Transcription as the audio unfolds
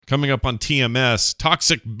Coming up on TMS,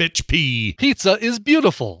 toxic bitch pee. Pizza is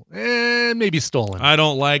beautiful and maybe stolen. I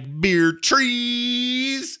don't like beer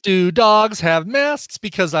trees. Do dogs have masks?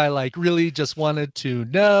 Because I really just wanted to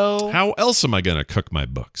know. How else am I going to cook my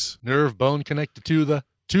books? Nerve bone connected to the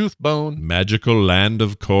tooth bone. Magical land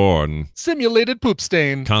of corn. Simulated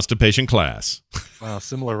Poopstain. Constipation Class. Wow,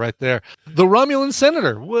 similar right there. The Romulan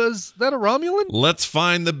Senator. Was that a Romulan? Let's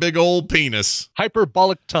find the big old penis.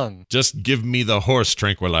 Hyperbolic Tongue. Just give me the horse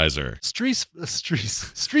tranquilizer. Street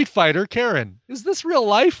Fighter Karen. Is this real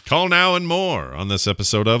life? Call now and more on this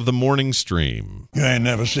episode of The Morning Stream. You ain't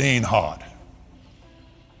never seen hot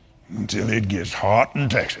until it gets hot in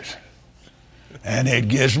Texas. And it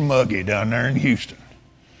gets muggy down there in Houston.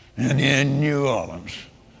 And in New Orleans.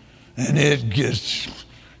 And it gets...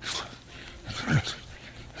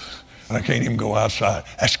 I can't even go outside.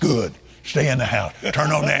 That's good. Stay in the house.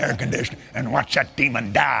 Turn on the air conditioner and watch that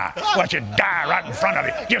demon die. Watch it die right in front of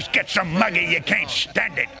you. Just get so muggy you can't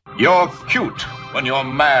stand it. You're cute when you're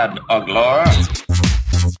mad, Ugler.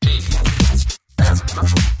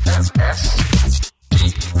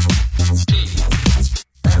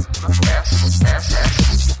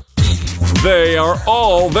 They are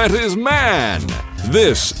all that is man.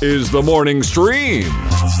 This is the Morning Stream.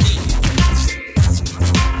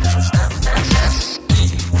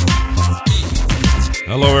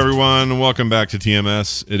 Hello, everyone. Welcome back to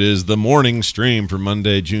TMS. It is the Morning Stream for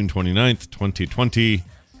Monday, June 29th, 2020.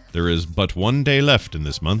 There is but one day left in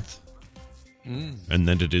this month. And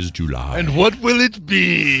then it is July. And what will it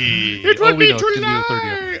be? It will be July. July. It's gonna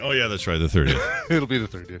be the 30th. Oh, yeah, that's right, the 30th. It'll be the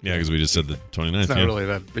 30th. Yeah, because we just said the 29th. It's not yeah. really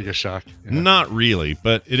that big a shock. Yeah. Not really,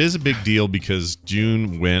 but it is a big deal because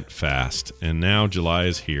June went fast, and now July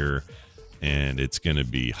is here, and it's going to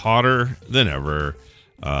be hotter than ever.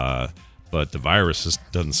 But the virus just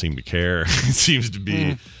doesn't seem to care. It seems to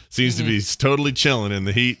be totally chilling in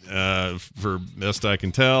the heat, for best I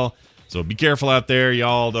can tell. So be careful out there,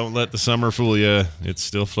 y'all. Don't let the summer fool you. It's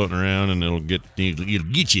still floating around, and it'll get you.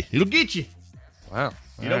 It'll get you. Wow.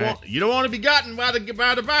 You don't want to be gotten by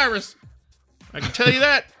the virus. I can tell you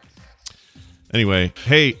that. Anyway,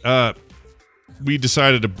 hey, we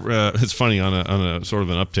decided to. It's funny on a sort of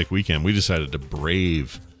an uptick weekend. We decided to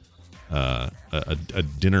brave a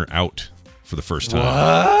dinner out for the first time.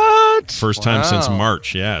 What? First time since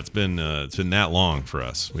March. Yeah, it's been that long for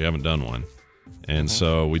us. We haven't done one, and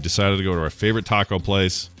so we decided to go to our favorite taco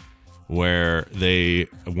place, where they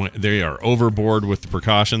are overboard with the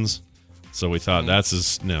precautions. So we thought that's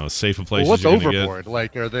as safe a place as you're going to get. What's overboard?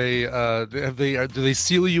 Like, are they? Do they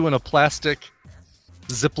seal you in a plastic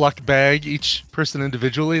Ziploc bag, each person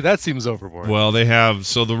individually? That seems overboard. Well, they have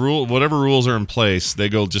whatever rules are in place, they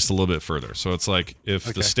go just a little bit further. So it's like if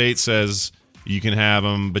the state says you can have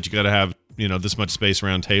them, but you got to have this much space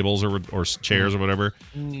around tables or chairs or whatever,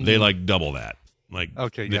 they like double that. Like,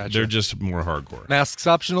 okay, gotcha. They're just more hardcore. Masks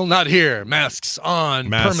optional? Not here. Masks on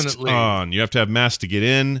permanently. On. You have to have masks to get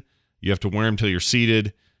in. You have to wear them till you're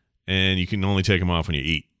seated, and you can only take them off when you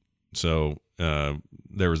eat. So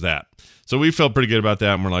there was that. So we felt pretty good about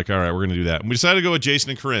that, and we're like, all right, we're going to do that. And we decided to go with Jason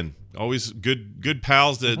and Corinne. Always good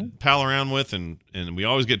pals to pal around with, and we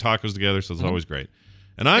always get tacos together, so it's always great.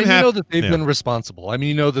 And I'm happy. You know that they've been responsible. I mean,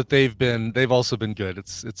 you know that they've also been good.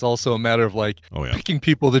 It's also a matter of picking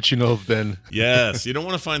people that have been. Yes, you don't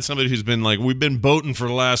want to find somebody who's been like, we've been boating for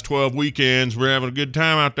the last 12 weekends. We're having a good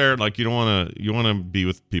time out there. Like, you want to be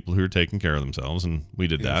with people who are taking care of themselves, and we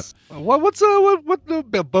did that. What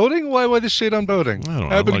boating? Why the shade on boating? I don't know.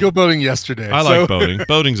 I happened to go boating yesterday. I like boating.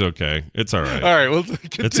 Boating's okay. It's all right. All right. Well,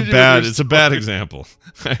 it's a bad example.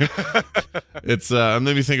 Let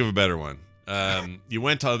me think of a better one. You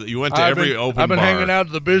went to every open bar. I've been hanging out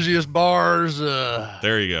at the busiest bars.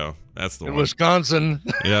 There you go. That's the one. In Wisconsin.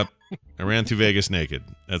 Yep. I ran through Vegas naked.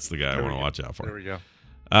 That's the guy I want to watch out for. There we go.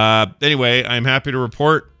 Anyway, I'm happy to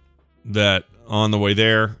report that on the way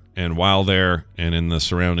there and while there and in the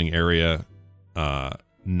surrounding area,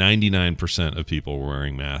 99% of people were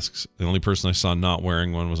wearing masks. The only person I saw not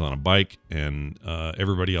wearing one was on a bike, and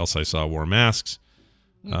everybody else I saw wore masks.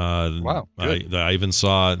 Wow. I even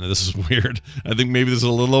saw, and this is weird, I think maybe this is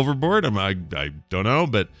a little overboard. I don't know,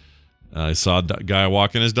 but I saw a guy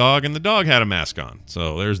walking his dog, and the dog had a mask on.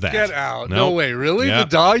 So there's that. Get out. Nope. No way. Really? Yep.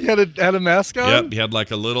 The dog had a mask on? Yep. He had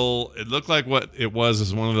like a little, it looked like what it was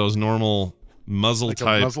is one of those normal muzzle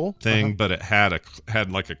type thing, but it had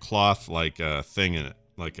like a cloth thing in it.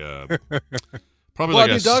 Like a probably well,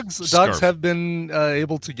 like I mean, dogs have been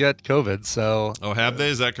able to get COVID, so. Oh, have they?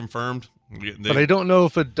 Is that confirmed? But I don't know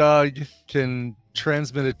if a dog can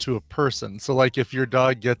transmit it to a person. So, like, if your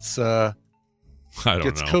dog gets I don't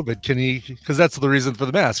gets know. COVID, can he? Because that's the reason for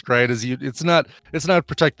the mask, right? It's not to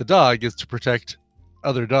protect the dog, it's to protect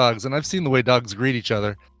other dogs. And I've seen the way dogs greet each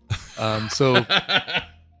other. So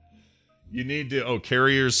you need to. Oh,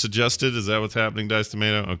 carriers suggested. Is that what's happening, Dice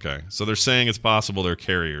Tomato? Okay, so they're saying it's possible they're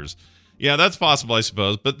carriers. Yeah, that's possible, I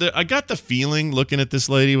suppose. But I got the feeling looking at this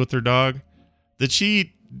lady with her dog that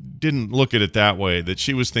she didn't look at it that way. That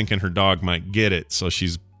she was thinking her dog might get it, so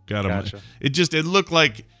she's got him. Gotcha. It looked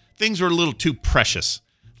like things were a little too precious.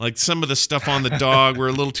 Like some of the stuff on the dog were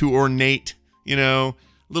a little too ornate, a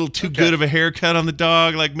little too good of a haircut on the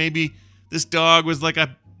dog. Like maybe this dog was like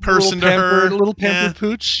a person to her. A little pampered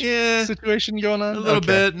pooch situation going on. A little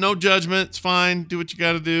bit. No judgment. It's fine. Do what you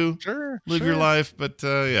got to do. Sure. Live your life. But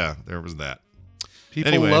there was that. People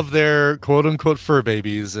Anyway. love their quote unquote fur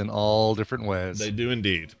babies in all different ways. They do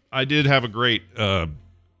indeed. I did have a great dinner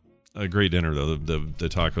though. The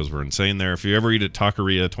tacos were insane there. If you ever eat at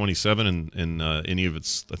Taqueria 27 in any of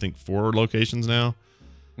its, I think 4 locations now,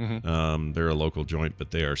 they're a local joint,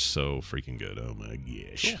 but they are so freaking good. Oh my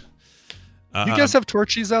gosh. Cool. You guys have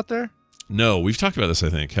Torchies out there? No, we've talked about this. I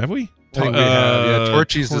think have we? I think we have. Yeah,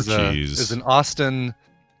 Torchies Torchies. is an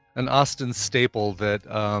Austin staple that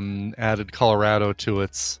added Colorado to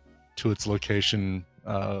its location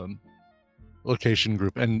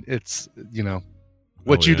group, and it's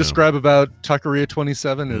what you describe about Taqueria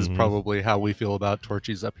 27 is probably how we feel about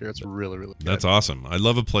Torchies up here. It's really, really good. That's awesome. I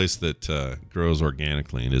love a place that grows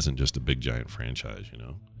organically and isn't just a big giant franchise.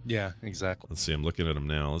 Yeah, exactly. Let's see. I'm looking at them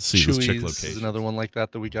now. Let's see. Let's check Chewy's location. is another one like that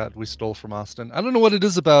we stole from Austin. I don't know what it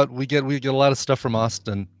is about. We get a lot of stuff from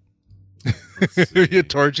Austin. We get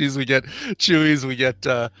Torchies, we get Chewy's, we get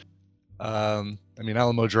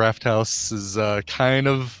Alamo Draft House is kind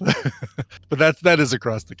of but that is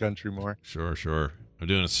across the country more. Sure. I'm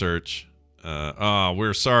doing a search.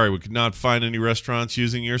 We're sorry we could not find any restaurants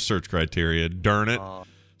using your search criteria. Darn it.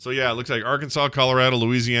 So yeah, it looks like Arkansas, Colorado,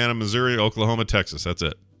 Louisiana, Missouri, Oklahoma, Texas. That's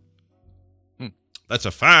it. That's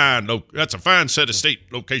a fine set of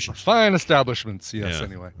state locations. Fine establishments, yes. Yeah.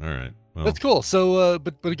 Anyway, all right. Well, that's cool. So,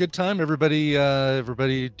 but a good time.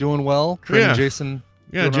 Everybody doing well. Corinne and Jason.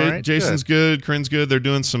 Yeah, doing all right? Jason's good. Corinne's good. They're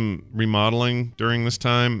doing some remodeling during this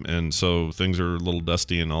time, and so things are a little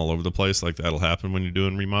dusty and all over the place. Like that'll happen when you're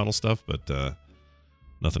doing remodel stuff, but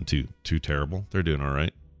nothing too terrible. They're doing all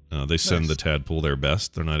right. They send the tadpole their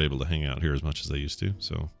best. They're not able to hang out here as much as they used to,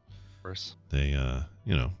 so Of course. they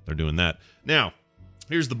they're doing that now.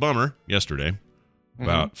 Here's the bummer. Yesterday,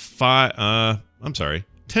 about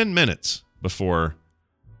 10 minutes before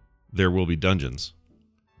there will be dungeons.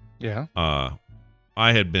 Yeah.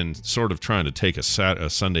 I had been sort of trying to take a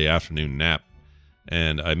Sunday afternoon nap,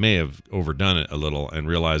 and I may have overdone it a little and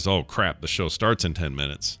realized, oh crap, the show starts in 10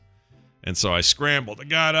 minutes. And so I scrambled. I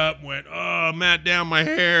got up, went, mat down my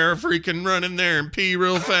hair, freaking run in there and pee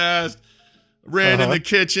real fast. Ran in the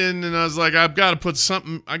kitchen, and I was like, I've got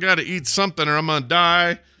to eat something or I'm going to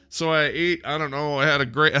die. So I ate, I don't know, I had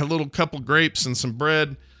a little couple grapes and some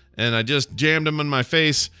bread, and I just jammed them in my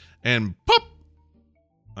face, and pop!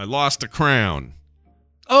 I lost a crown.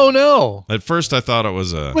 Oh, no. At first, I thought it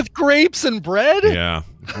was with grapes and bread? Yeah,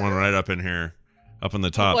 one right up in here. Up on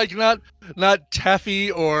the top. Like not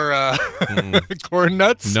taffy or corn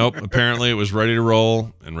nuts? Nope. Apparently it was ready to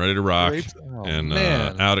roll and ready to rock. Oh, and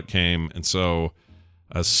out it came. And so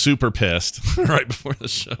I was super pissed right before the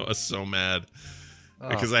show. I was so mad.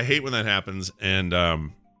 Because I hate when that happens. And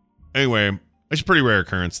anyway, it's a pretty rare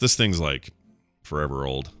occurrence. This thing's like forever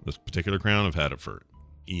old. This particular crown, I've had it for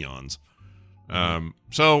eons.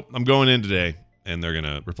 So I'm going in today and they're going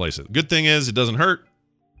to replace it. Good thing is it doesn't hurt.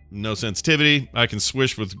 No sensitivity. I can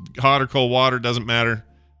swish with hot or cold water. Doesn't matter.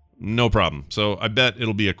 No problem. So I bet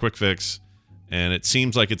it'll be a quick fix. And it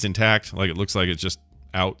seems like it's intact. Like it looks like it's just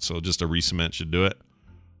out. So just a re-cement should do it.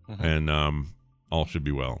 And all should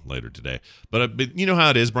be well later today. But you know how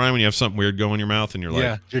it is, Brian, when you have something weird go in your mouth and you're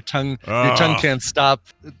like, your tongue can't stop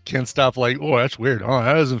like, oh, that's weird. Oh,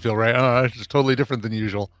 that doesn't feel right. Oh, that's just totally different than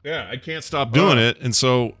usual. Yeah, I can't stop doing it. And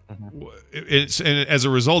so and as a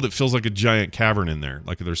result, it feels like a giant cavern in there.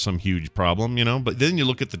 Like there's some huge problem, But then you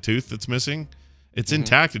look at the tooth that's missing. It's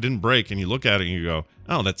intact. It didn't break. And you look at it and you go,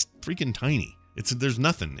 oh, that's freaking tiny. There's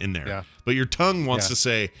nothing in there. Yeah. But your tongue wants to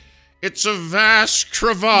say, it's a vast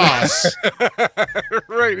crevasse.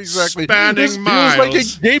 Right, exactly. Spanning this miles. Feels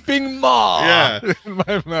like a gaping maw in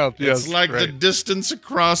my mouth. It's like the distance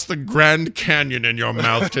across the Grand Canyon in your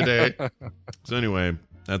mouth today. So anyway,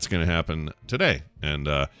 that's going to happen today. And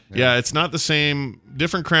it's not the same,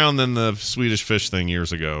 different crown than the Swedish fish thing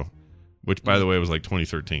years ago, which, by the way, was like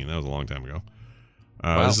 2013. That was a long time ago.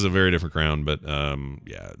 Wow. This is a very different crown, but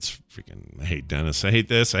yeah, it's freaking. I hate Dennis. I hate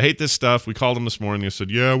this. I hate this stuff. We called him this morning. They said,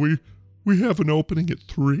 yeah, we have an opening at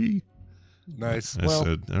 3. Nice. I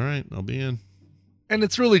said, all right, I'll be in. And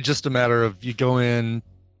it's really just a matter of you go in.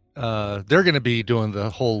 They're going to be doing the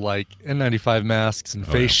whole like N95 masks and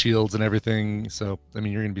face shields and everything. So I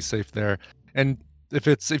mean, you're going to be safe there. And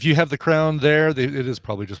if you have the crown there, it is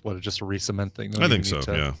probably just a re-cement thing. I think so.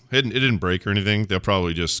 Yeah, it didn't break or anything. They'll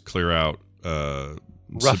probably just clear out.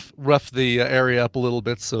 Rough the area up a little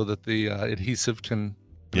bit so that the adhesive can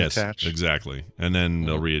attach. Exactly. And then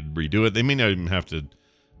they'll redo it. They may not even have to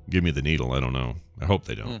give me the needle. I don't know. I hope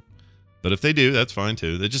they don't. But if they do, that's fine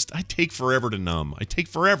too. I take forever to numb. I take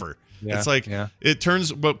forever. Yeah, it's like it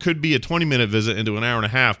turns what could be a 20-minute visit into an hour and a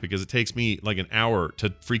half because it takes me like an hour to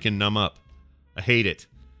freaking numb up. I hate it.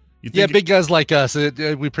 Big guys like us,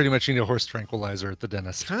 we pretty much need a horse tranquilizer at the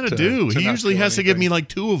dentist. Kind of do. He usually has to give me like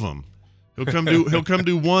 2 of them. He'll come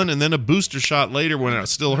do one and then a booster shot later when it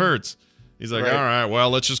still hurts. He's like, all right, well,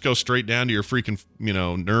 let's just go straight down to your freaking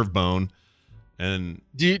nerve bone. And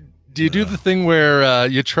do you do the thing where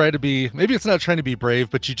you try to be, maybe it's not trying to be brave,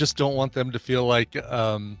 but you just don't want them to feel like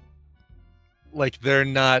they're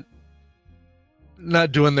not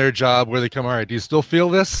doing their job, where they come, all right, do you still feel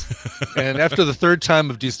this? And after the 3rd time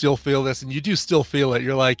of do you still feel this, and you do still feel it,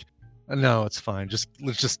 you're like, no, it's fine.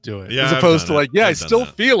 Let's just do it. Yeah, as opposed to I still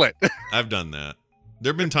feel it. I've done that.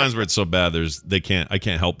 There've been times where it's so bad I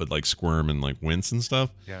can't help but like squirm and like wince and stuff.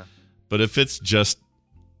 Yeah. But if it's just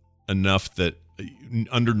enough that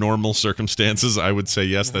under normal circumstances I would say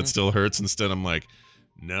yes, that still hurts. Instead I'm like,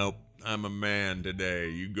 nope, I'm a man today.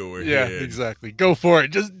 You go ahead. Yeah, exactly. Go for it.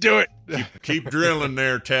 Just do it. Keep drilling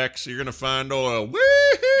there, Tex. You're gonna find oil.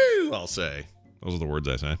 Woohoo! I'll say. Those are the words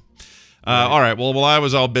I say. All right. Well, while I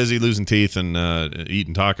was all busy losing teeth and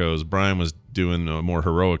eating tacos, Brian was doing a more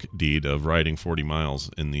heroic deed of riding 40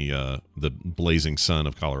 miles in the blazing sun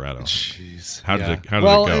of Colorado. Jeez. How did it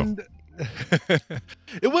go?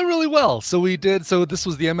 It went really well. So we did. So this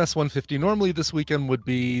was the MS 150. Normally this weekend would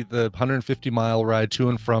be the 150-mile ride to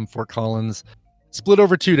and from Fort Collins, split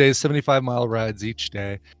over 2 days, 75-mile rides each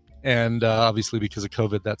day. And obviously because of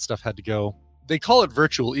COVID, that stuff had to go. They call it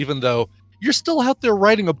virtual, even though you're still out there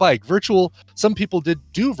riding a bike. Virtual, some people did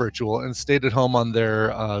do virtual and stayed at home on their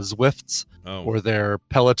Zwifts or their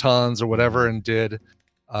Pelotons or whatever, and did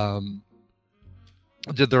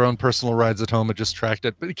their own personal rides at home and just tracked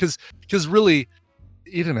it. But because really,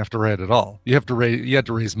 you didn't have to ride at all. You had to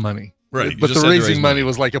raise money. Right. But the raising money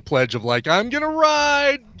was like a pledge of like, I'm going to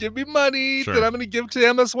ride, give me money that I'm going to give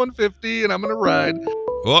to MS 150 and I'm going to ride.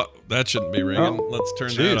 Well, that shouldn't be ringing. Let's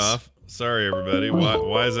turn that off. Sorry, everybody.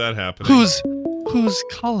 Why is that happening? Who's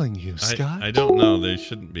calling you, Scott? I don't know. They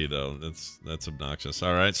shouldn't be though. That's obnoxious.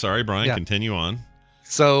 All right. Sorry, Brian. Yeah. Continue on.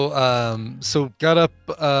 So got up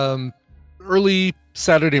early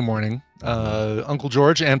Saturday morning. Uncle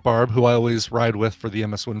George, Aunt Barb, who I always ride with for the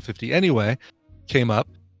MS 150 anyway, came up.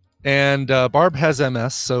 And Barb has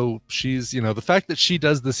MS, so she's, the fact that she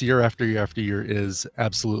does this year after year after year is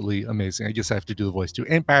absolutely amazing. I guess I have to do the voice too.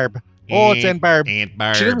 Aunt Barb. Oh, it's Aunt Barb. Aunt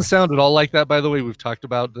Barb. She doesn't sound at all like that, by the way. We've talked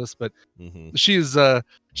about this, but she's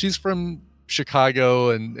from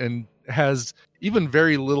Chicago and has even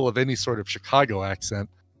very little of any sort of Chicago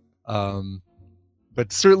accent,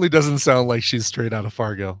 but certainly doesn't sound like she's straight out of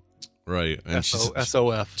Fargo. Right. And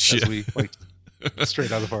SOF, as we like.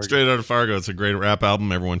 Straight Out of Fargo. Straight Out of Fargo. It's a great rap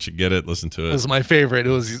album. Everyone should get it. Listen to it. It was my favorite. It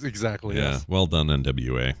was exactly. Yeah. Yes. Well done,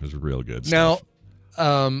 NWA. It was real good stuff.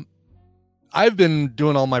 Now, I've been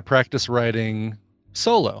doing all my practice riding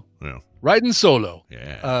solo. Yeah. Riding solo.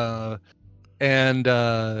 Yeah. And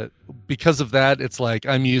because of that, it's like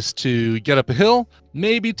I'm used to get up a hill,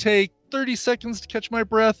 maybe take 30 seconds to catch my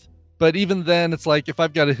breath. But even then, it's like if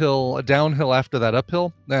I've got a downhill after that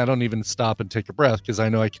uphill, I don't even stop and take a breath because I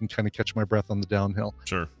know I can kind of catch my breath on the downhill.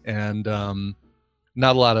 Sure. And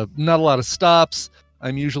not a lot of stops.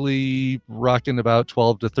 I'm usually rocking about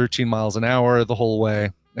 12 to 13 miles an hour the whole way,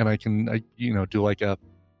 and I do like a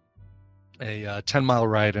 10-mile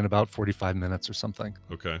ride in about 45 minutes or something.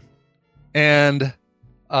 Okay. And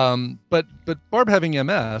but Barb having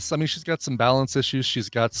MS, I mean, she's got some balance issues. She's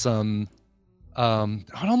got some I'd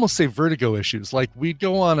almost say vertigo issues. Like we'd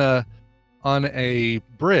go on a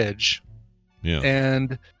bridge,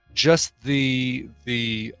 and just the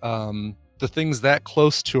things that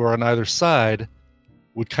close to her on either side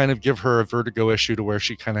would kind of give her a vertigo issue to where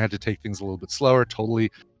she kind of had to take things a little bit slower. Totally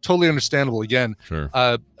understandable. Again, sure.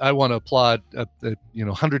 I want to applaud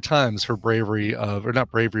 100 times her bravery or not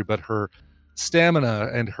bravery, but her stamina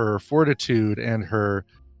and her fortitude and her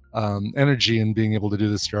energy in being able to do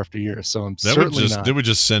this year after year. So I'm That certainly not. They would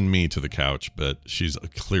just send me to the couch, but she's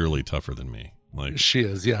clearly tougher than me. Like She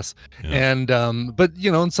is, yes. Yeah. And but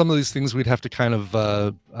in some of these things we'd have to kind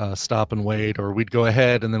of stop and wait, or we'd go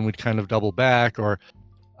ahead and then we'd kind of double back, or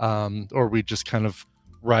we'd just kind of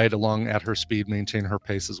ride along at her speed, maintain her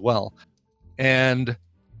pace as well. And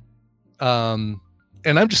I'm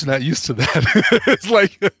just not used to that. It's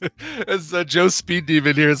like, as Joe's speed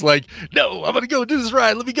demon here is like, no, I'm gonna go do this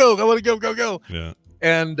ride. Let me go. I want to go. Yeah.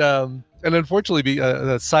 And unfortunately,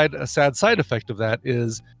 a sad side effect of that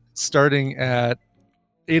is starting at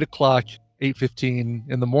 8 o'clock, 8:15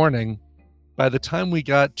 in the morning. By the time we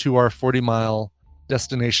got to our 40-mile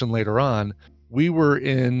destination later on, we were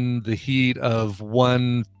in the heat of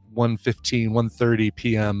 1:30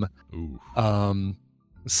 p.m. Ooh.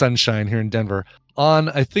 Sunshine here in Denver on,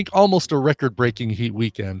 I think, almost a record-breaking heat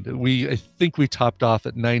weekend. I think we topped off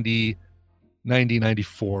at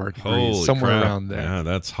 94 degrees, Holy somewhere crap. around there. Yeah,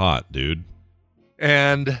 that's hot, dude.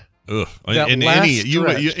 And Ugh. that And last you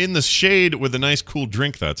stretch- in the shade with a nice cool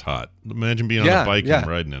drink, that's hot. Imagine being on a bike and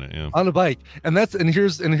riding in it. Yeah. On a bike. And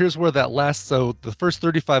here's where that last, so the first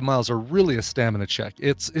 35 miles are really a stamina check.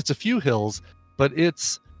 It's a few hills, but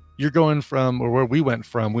you're going from, or where we went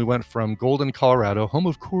from Golden, Colorado, home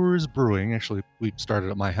of Coors Brewing. Actually, we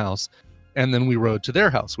started at my house, and then we rode to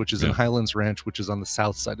their house, which is in Highlands Ranch, which is on the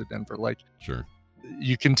south side of Denver. Like, Sure.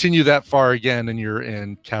 you continue that far again and you're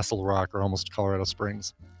in Castle Rock, or almost Colorado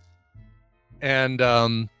Springs. And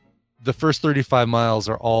the first 35 miles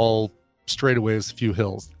are all straightaways, a few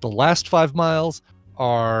hills. The last 5 miles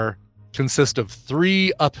consist of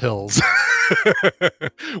 3 uphills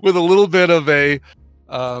with a little bit of a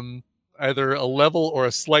either a level or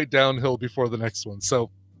a slight downhill before the next one. So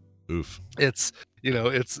Oof. it's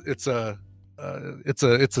a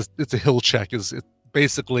hill check. Is it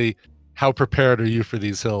basically how prepared are you for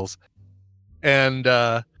these hills? And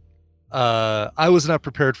I was not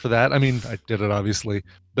prepared for that. I mean, I did it obviously,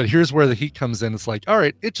 but here's where the heat comes in. It's like, all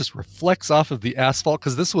right, it just reflects off of the asphalt,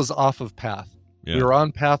 because this was off of path. Yeah. We were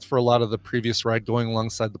on path for a lot of the previous ride, going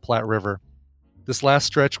alongside the Platte River. This last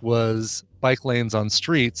stretch was bike lanes on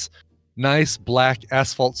streets, nice black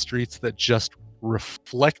asphalt streets that just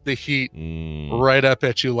reflect the heat right up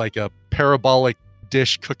at you like a parabolic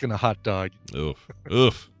dish cooking a hot dog. Oof.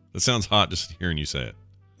 Oof. That sounds hot just hearing you say it.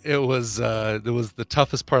 It was the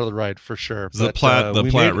toughest part of the ride for sure. Is the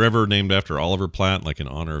Platte River named after Oliver Platt, like in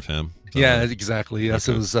honor of him? Yeah, exactly. Yes,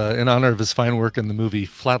 okay. It was in honor of his fine work in the movie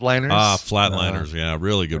Flatliners. Flatliners. Yeah,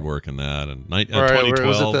 really good work in that. And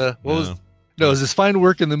 2012. No, it was his fine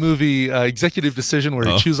work in the movie Executive Decision, where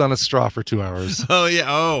he chews on a straw for 2 hours. Oh,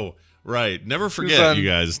 yeah. Oh, right. Never forget, you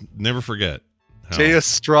guys. Never forget. Deus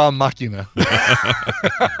Straw Machina.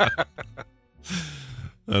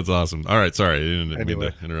 That's awesome. All right. Sorry. I didn't mean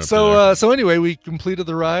to interrupt. So anyway, we completed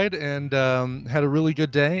the ride and had a really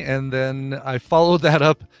good day. And then I followed that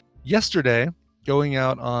up yesterday, going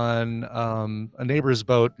out on a neighbor's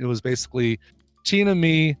boat. It was basically Tina,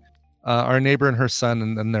 me, our neighbor and her son,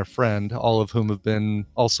 and their friend, all of whom have been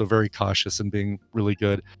also very cautious and being really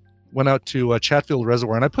good. Went out to Chatfield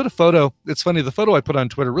Reservoir, and I put a photo. It's funny, the photo I put on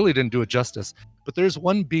Twitter really didn't do it justice, but there's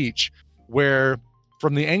one beach where,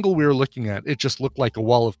 from the angle we were looking at, it just looked like a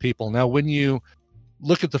wall of people. Now, when you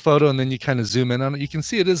look at the photo and then you kind of zoom in on it, you can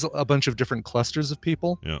see it is a bunch of different clusters of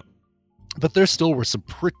people. Yeah. But there still were some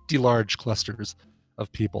pretty large clusters of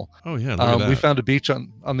people. Oh, yeah. Look at that. We found a beach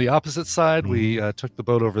on the opposite side. Mm-hmm. We took the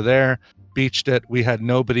boat over there, beached it. We had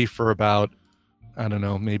nobody for about, I don't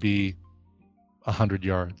know, maybe 100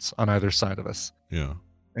 yards on either side of us. Yeah.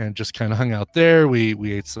 And just kind of hung out there.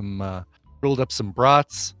 We ate some, rolled up some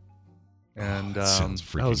brats. And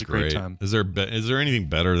that was a great time. Is there anything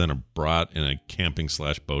better than a brat in a camping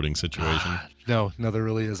 / boating situation? No, there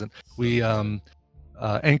really isn't. We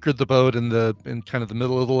anchored the boat in kind of the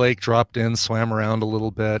middle of the lake, dropped in, swam around a little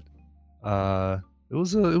bit. It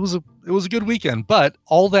was a good weekend, but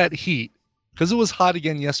all that heat, because it was hot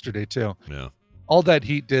again yesterday too. Yeah. All that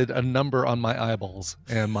heat did a number on my eyeballs,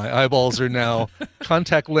 and my eyeballs are now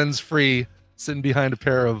contact lens free, sitting behind a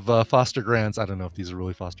pair of Foster Grants. I don't know if these are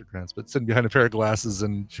really Foster Grants, but sitting behind a pair of glasses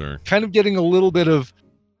and kind of getting a little bit of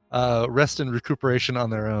rest and recuperation on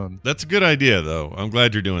their own. That's a good idea, though. I'm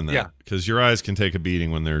glad you're doing that. Yeah. Because your eyes can take a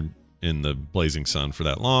beating when they're in the blazing sun for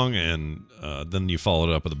that long, and then you follow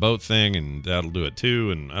it up with a boat thing, and that'll do it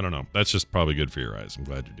too. And I don't know. That's just probably good for your eyes. I'm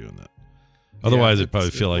glad you're doing that. Otherwise, it'd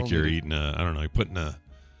probably feel like you're eating you're putting a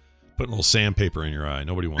little sandpaper in your eye.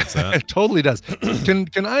 Nobody wants that. It totally does. Can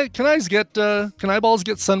eyeballs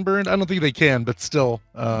get sunburned? I don't think they can, but still.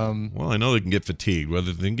 Well, I know they can get fatigued.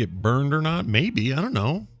 Whether they can get burned or not, maybe. I don't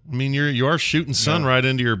know. I mean, you are shooting sun right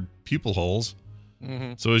into your pupil holes.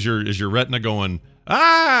 Mm-hmm. So is your retina going?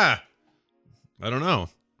 Ah, I don't know.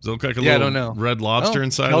 Does it look like a I little don't know. red lobster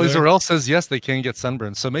inside Kelly of there? Zorel says yes, they can get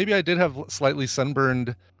sunburned. So maybe I did have slightly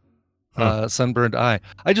sunburned, sunburned eye.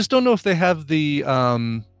 I just don't know if they have the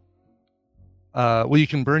well, you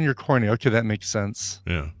can burn your cornea. Okay, that makes sense.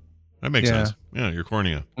 Yeah, that makes sense. Yeah, your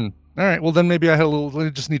cornea. All right. Well, then maybe I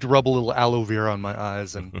just need to rub a little aloe vera on my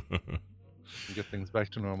eyes and get things back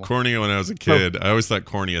to normal. Cornea. When I was a kid, I always thought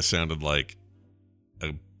cornea sounded like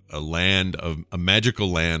a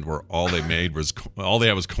magical land where all they had was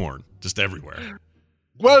corn, just everywhere.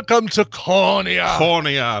 Welcome to Cornea.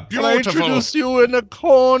 Cornea, Can I beautiful. introduce you in a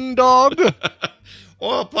corn dog?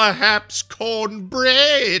 Or perhaps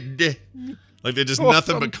cornbread. Like they're just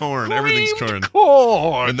nothing but corn. Everything's corn.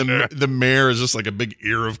 Corn. And the mayor is just like a big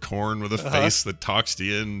ear of corn with a face that talks to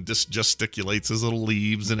you and just gesticulates his little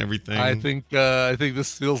leaves and everything. I think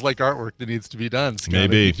this feels like artwork that needs to be done, Scott.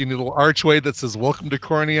 Maybe. I think you need a little archway that says "Welcome to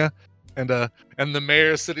Cornea," and the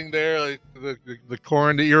mayor sitting there, like the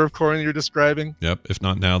ear of corn you're describing. Yep. If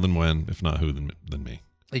not now, then when? If not who, then me.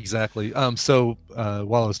 Exactly. So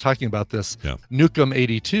while I was talking about this, Yeah.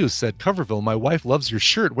 Nukem82 said, "Coverville, my wife loves your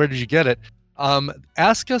shirt. Where did you get it?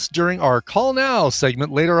 Ask us during our Call Now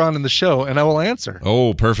segment later on in the show, and I will answer."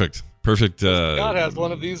 Oh, perfect. Scott has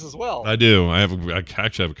one of these as well. I do. I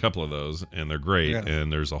actually have a couple of those, and they're great. Yeah.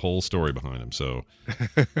 And there's a whole story behind them. So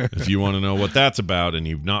if you want to know what that's about and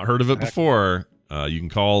you've not heard of it before, you can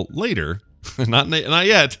call later. not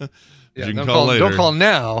yet. Yeah, you can don't call later. Don't call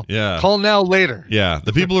now. Yeah. Call now later. Yeah.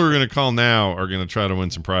 The people who are going to call now are going to try to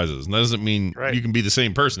win some prizes. And that doesn't mean you can be the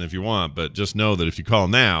same person if you want, but just know that if you call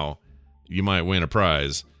now, you might win a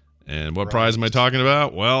prize. And what prize am I talking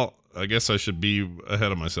about? Well, I guess I should be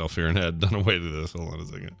ahead of myself here and had done away to this. Hold on a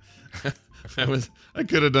second. I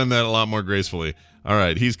could have done that a lot more gracefully. All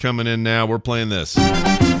right, he's coming in now. We're playing this.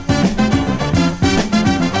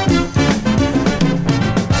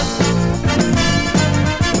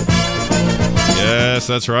 Yes,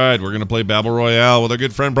 that's right. We're going to play Babble Royale with our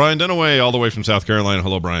good friend Brian Dunaway, all the way from South Carolina.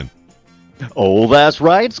 Hello, Brian. Oh, that's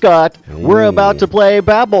right, Scott. We're about to play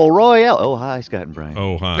Babble Royale. Oh, hi, Scott and Brian.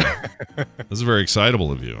 Oh, hi. This is very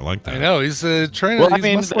excitable of you. I like that. I know. He's trying to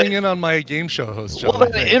muscling in on my game show host job. Well,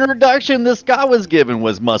 the introduction this guy was given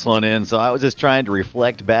was muscling in, so I was just trying to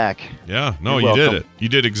reflect back. Yeah, no, You're you did welcome. it. You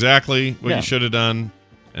did exactly what you should have done,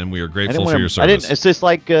 and we are grateful for your I service. didn't. It's just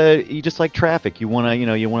like you just like traffic. You want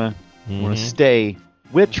to stay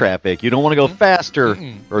with traffic. You don't want to go faster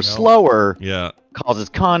or slower. Yeah. Causes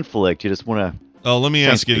conflict. You just want to. Oh, let me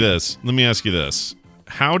ask you this.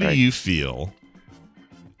 How do you feel?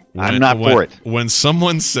 I'm not for it. When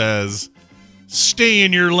someone says, "Stay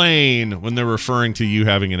in your lane," when they're referring to you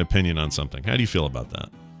having an opinion on something, how do you feel about that?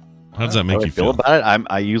 How does that make you feel? About it?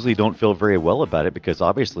 I usually don't feel very well about it because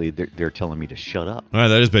obviously they're telling me to shut up. All right,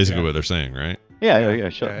 that is basically what they're saying, right? Yeah.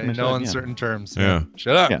 Shut up. In no uncertain terms. Yeah.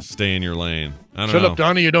 Shut up. Yeah. Stay in your lane. I don't Shut know. up,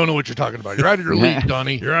 Donnie. You don't know what you're talking about. You're out of your league,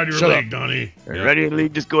 Donnie. You're out of your Shut league, up. Donnie. Yeah. Ready to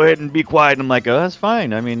leave? Just go ahead and be quiet. And I'm like, oh, that's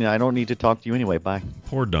fine. I mean, I don't need to talk to you anyway. Bye.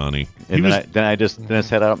 Poor Donnie. And then I just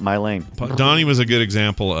head out my lane. Donnie was a good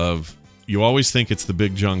example of, you always think it's the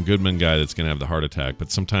big John Goodman guy that's going to have the heart attack,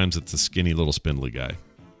 but sometimes it's the skinny little spindly guy.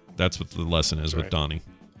 That's what the lesson is with Donnie.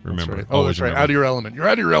 Remember. That's right. Oh, that's right. Out of your element. You're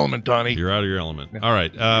out of your element, Donnie. You're out of your element. Yeah. All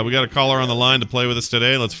right. We got a caller on the line to play with us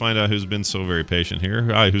today. Let's find out who's been so very patient here.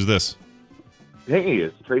 Hi, who's this? Hey,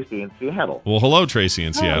 it's Tracy in Seattle. Well, hello, Tracy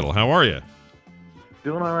in Seattle. How are you?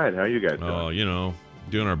 Doing all right. How are you guys doing? Oh,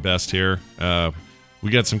 doing our best here. We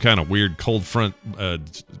got some kind of weird cold front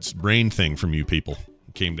rain thing from you people.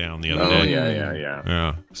 Came down the other day.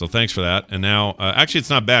 Yeah. So thanks for that. And now, actually, it's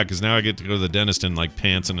not bad because now I get to go to the dentist in like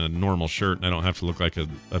pants and a normal shirt, and I don't have to look like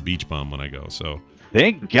a beach bum when I go. So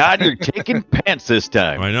thank God you're taking pants this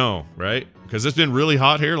time. I know, right? Because it's been really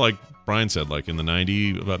hot here, like Brian said, like in the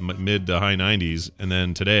mid to high 90s, and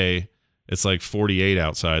then today it's like 48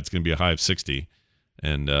 outside. It's going to be a high of 60.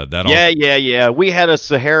 And Yeah. We had a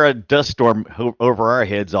Sahara dust storm over our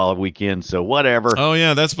heads all weekend, so whatever. Oh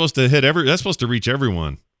yeah, that's supposed to hit that's supposed to reach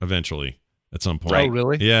everyone eventually at some point. Oh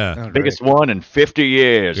really? Yeah. Oh, biggest one in 50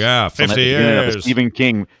 years. Yeah, 50 years. Stephen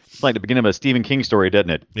King. It's like the beginning of a Stephen King story, doesn't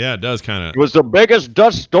it? Yeah, it does kind of. It was the biggest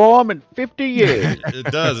dust storm in 50 years. It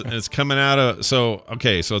does. And it's coming out of so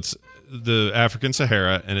it's the African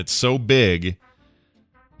Sahara, and it's so big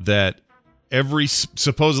that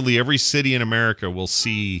supposedly every city in America will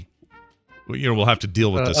see, we'll have to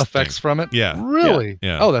deal with this effects thing. from it. Yeah. Really?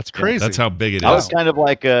 Yeah. Oh, that's crazy. That's how big it is. I was kind of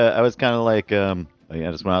like I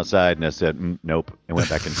just went outside and I said, nope, and went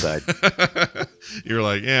back inside. You're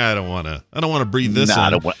like, yeah, I don't want to breathe this in. I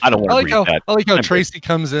don't want to breathe that. I like how Tracy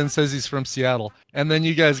comes in, says he's from Seattle, and then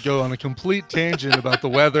you guys go on a complete tangent about the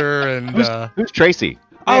weather and who's Tracy?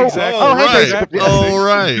 Exactly.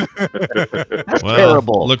 Right. That's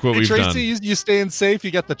terrible. Look what we've done. Tracy, you staying safe?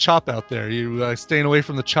 You got the chop out there. You staying away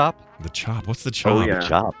from the chop? The chop. What's the chop? Oh, yeah. The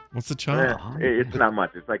chop. What's the chop? It's not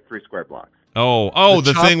much. It's like 3 square blocks.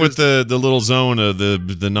 The thing with the little zone of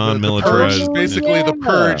the non-militarized. The basically the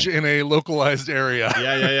purge in a localized area.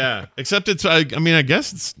 Yeah. Except it's. I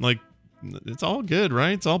guess it's like. It's all good,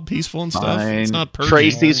 right? It's all peaceful and stuff. Fine. It's not purging.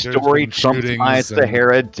 Tracy's story trumps my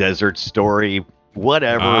Sahara Desert story.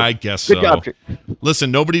 Whatever. I guess Good so. job.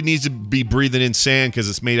 Listen, nobody needs to be breathing in sand because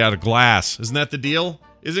it's made out of glass. Isn't that the deal?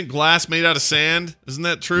 Isn't glass made out of sand? Isn't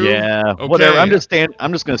that true? Yeah. Okay. Whatever. I'm just going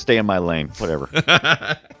to stay in my lane. Whatever.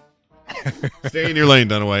 Stay in your lane,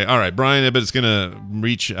 Dunaway. All right, Brian Ibbett's going to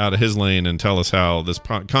reach out of his lane and tell us how this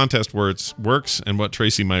contest works and what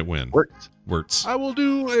Tracy might win. Works. I will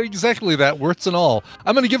do exactly that, words and all.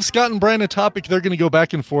 I'm going to give Scott and Brian a topic. They're going to go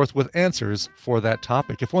back and forth with answers for that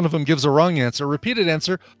topic. If one of them gives a wrong answer, repeated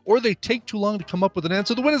answer, or they take too long to come up with an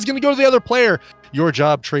answer, the win is going to go to the other player. Your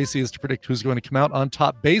job, Tracy, is to predict who's going to come out on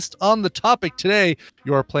top. Based on the topic today,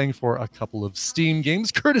 you are playing for a couple of Steam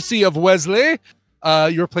games, courtesy of Wesley.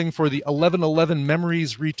 You're playing for the 1111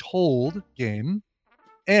 Memories Retold game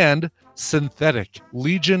and Synthetic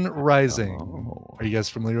Legion Rising. Are you guys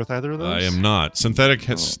familiar with either of those? I am not. Synthetic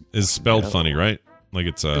is spelled funny, right? Like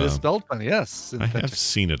it's it is spelled funny, yes. Synthetic. I have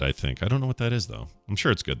seen it, I think. I don't know what that is, though. I'm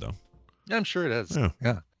sure it's good, though. Yeah, I'm sure it is.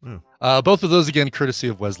 Yeah. Both of those, again, courtesy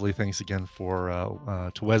of Wesley. Thanks again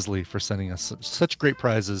to Wesley for sending us such great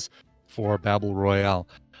prizes for Battle Royale.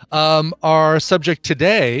 Our subject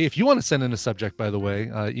today, if you want to send in a subject, by the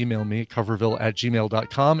way, email me at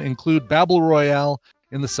coverville@gmail.com. Include Battle Royale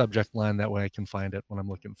in the subject line. That way I can find it when I'm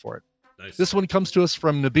looking for it. Nice. This one comes to us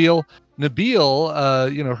from Nabil.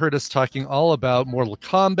 Nabil, heard us talking all about Mortal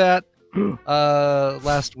Kombat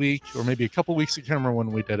last week, or maybe a couple weeks. I can't remember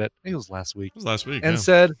when we did it. I think it was last week. And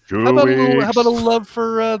said, how about a love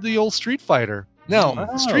for the old Street Fighter?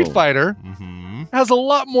 Now, Street Fighter has a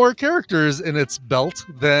lot more characters in its belt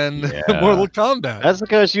than Mortal Kombat. That's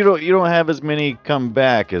because you don't have as many come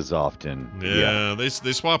back as often. Yeah. They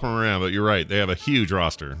swap them around, but you're right. They have a huge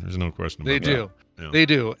roster. There's no question about that. They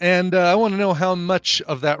do. And I want to know how much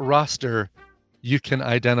of that roster you can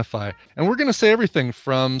identify. And we're going to say everything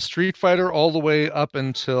from Street Fighter all the way up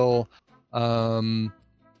until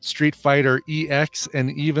Street Fighter EX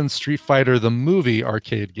and even Street Fighter the movie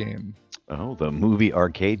arcade game. Oh, the movie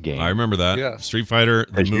arcade game. I remember that. Yeah. Street Fighter,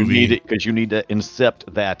 the movie. Because you need to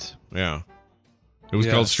incept that. Yeah. It was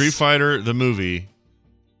called Street Fighter, the movie.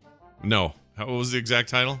 No. What was the exact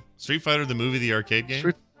title? Street Fighter, the movie, the arcade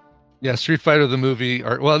game? Street Fighter, the movie.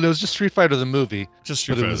 It was just Street Fighter, the movie. Just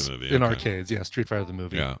Street Fighter, the movie. In arcades, yeah. Street Fighter, the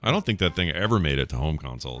movie. Yeah. I don't think that thing ever made it to home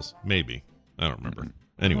consoles. Maybe. I don't remember.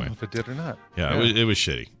 Anyway. I don't know if it did or not. Yeah. It was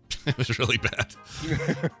shitty. It was really bad.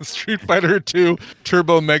 Street Fighter 2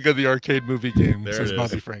 Turbo Mega, the arcade movie game. There Says it is.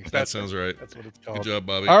 Bobby Franks. That sounds right. That's what it's called. Good job,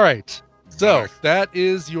 Bobby. All right. So that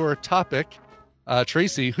is your topic.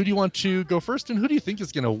 Tracy, who do you want to go first, and who do you think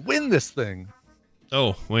is going to win this thing?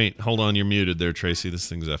 Oh, wait. Hold on. You're muted there, Tracy. This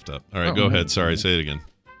thing's effed up. All right. Go ahead. Sorry. Say it again.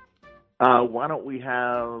 Why don't we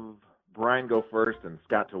have Brian go first and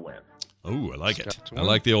Scott to win? Oh, I like it. I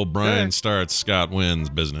like the old Brian starts, Scott wins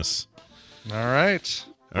business. All right.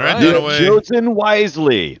 All right, you have chosen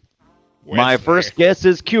wisely. My first guess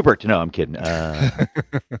is Cubert. No, I'm kidding. I'm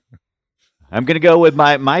going to go with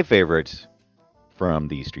my favorite from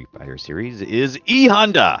the Street Fighter series is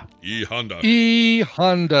E-Honda.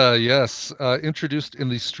 E-Honda, yes. Introduced in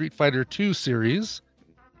the Street Fighter 2 series,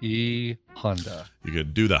 E-Honda. You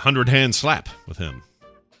could do the 100-hand slap with him.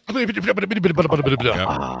 Fight.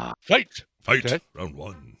 Okay. Round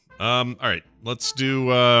one. All right. Let's do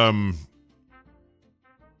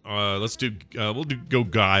go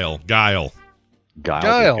Guile. Guile.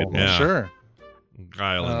 Yeah. Sure.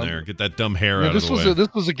 Guile in there. Get that dumb hair out of the way.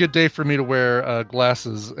 This was a good day for me to wear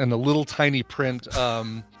glasses and a little tiny print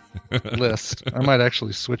list. I might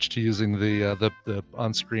actually switch to using the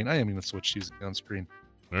on screen. I am going to switch to using the on screen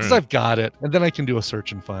because I've got it, and then I can do a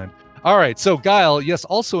search and find. All right. So Guile, yes,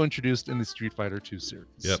 also introduced in the Street Fighter 2 series.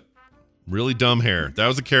 Yep. Really dumb hair. That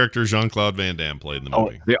was a character Jean-Claude Van Damme played in the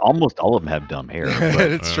movie. Almost all of them have dumb hair.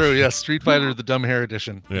 It's true. Yes, Street Fighter, the dumb hair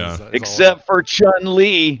edition. Yeah. Except for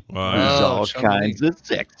Chun-Li, who's Wow. all kinds of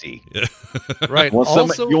sexy. Yeah. Right. You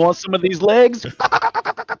want some of these legs?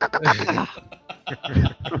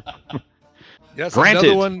 Yes,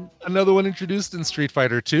 Granted. another one introduced in Street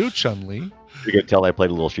Fighter 2, Chun-Li. You can tell I played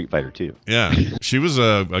a little Street Fighter too. Yeah, she was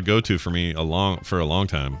a go-to for me for a long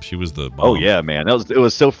time. She was the bomb. Oh yeah, man, it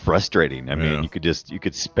was so frustrating. I mean, Yeah. you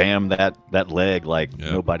could spam that leg like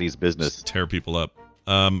nobody's business. Just tear people up.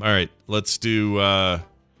 All right, let's do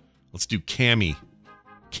Cammy.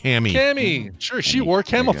 Cammy. Sure, she wore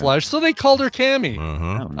camouflage, so they called her Cammy.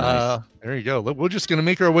 Uh-huh. Oh, nice. There you go. We're just going to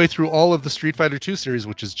make our way through all of the Street Fighter 2 series,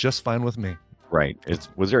 which is just fine with me. Right.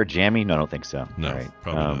 Was there a jammy? No, I don't think so. No, All right.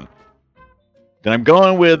 probably not. Then I'm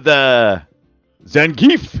going with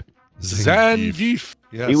Zangief. Zangief.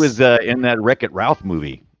 Yes. He was in that Wreck-It Ralph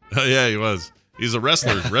movie. Oh, yeah, he was. He's a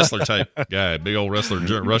wrestler type guy, big old wrestler,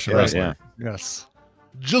 Russian wrestler. Yeah. Yes.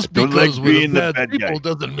 Just Don't because like we're being the bad bad people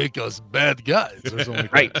guy. doesn't make us bad guys. Or something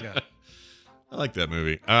like Right. that. Yeah. I like that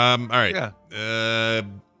movie. All right. Yeah.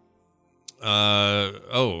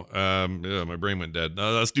 My brain went dead.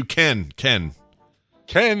 Let's do Ken. Ken.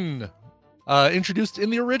 Introduced in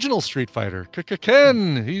the original Street Fighter.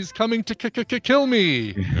 Ken. He's coming to kill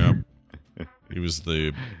me. Yeah. He was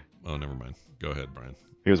the. Oh, never mind. Go ahead, Brian.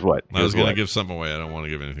 He was what? I was going to give something away. I don't want to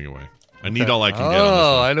give anything away. I need all I can get on this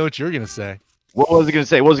Oh, one. I know what you're going to say. What was it going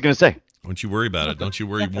to say? Don't you worry about it. Don't you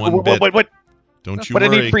worry one bit. What? Don't you But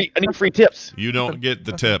worry. I need free tips. You don't get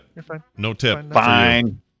the tip. You're fine. No tip. Fine, for you.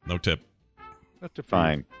 Fine. No tip. Not to-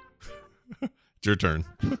 Fine. It's your turn.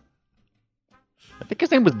 I think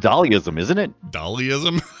his name was Daliism, isn't it?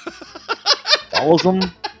 Dollyism?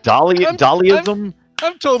 Dalism? Daliism?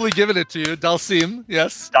 I'm totally giving it to you. Dalsim,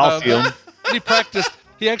 yes. Dalsim. He practiced.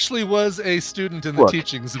 He actually was a student in the Look,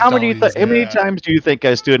 teachings of How many Dalsim. times do you think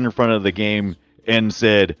I stood in front of the game and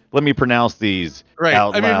said, "Let me pronounce these Right.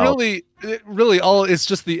 out I mean, loud"? really, all it's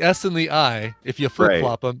just the S and the I. If you flip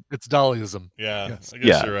flop them, it's Dallyism. Yeah. Yes. I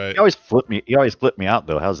guess you're right. He always flipped me out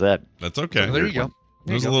though. How's that? That's okay. Well, there you go.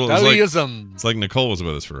 It was a There you little. go. It was like, Dallyism. it's like Nicole was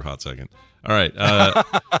with us for a hot second. All right.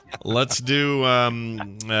 Let's do.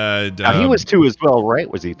 He was 2 as well, right?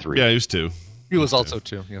 Was he 3? Yeah, he was 2. He was also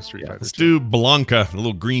too. Yeah, Street Fighter. Let's do Blanca, the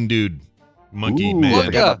little green dude, monkey Ooh, man. I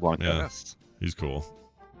forgot about Blanca. Yeah, Yes. he's cool.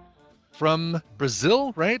 From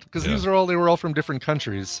Brazil, right? Because Yeah. they were all from different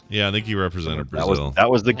countries. Yeah, I think he represented Brazil, That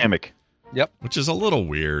was the gimmick. which is a little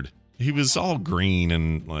weird. He was all green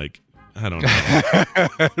and like I don't know.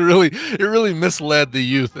 it really misled the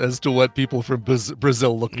youth as to what people from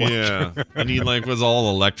Brazil look like. Yeah, and he like was all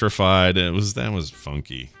electrified. And that was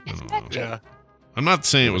funky. I don't know. Yeah. I'm not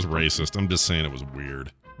saying it was racist. I'm just saying it was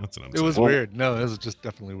weird. That's what I'm It saying. was weird. No, it was just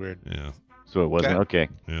definitely weird. Yeah, So it wasn't okay.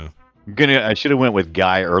 yeah. I should have went with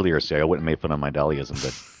Guy earlier, so I wouldn't have made fun of my Daliism,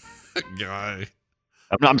 but Guy.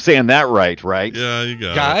 I'm saying that right? Yeah, you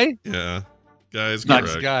got Guy? it. Yeah, Guy's Not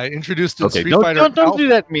correct. Guy introduced in Okay, Street don't Fighter. don't do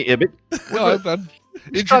that to me, Ibit. No, I'm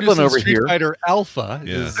introduced struggling in over Street here. Fighter Alpha.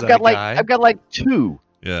 Yeah. Is, I've got Guy. 2.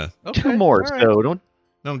 Yeah. Okay, 2 more, all right. so don't.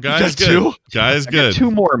 No, You Guy's got good. 2? Guy's I got good.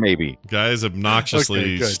 2 more maybe. Guy's obnoxiously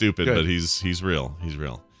Okay, good, stupid, good. but he's real. He's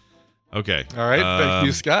real. Okay. All right. Thank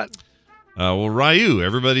you, Scott. Well, Ryu,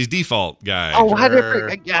 everybody's default guy. Oh, how did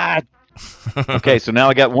Sure. God. Okay, so now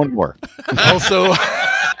I got 1 more. Also,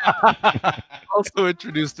 also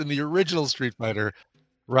introduced in the original Street Fighter,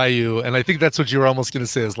 Ryu, and I think that's what you were almost going to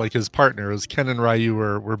say is like his partner. Is Ken and Ryu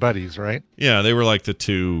were buddies, right? Yeah, they were like the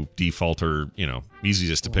 2 defaulter,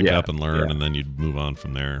 easiest to pick Yeah, up and learn, yeah. and then you'd move on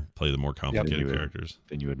from there, play the more complicated You would- characters.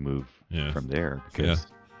 Then you would move Yeah. from there because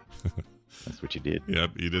that's what you did.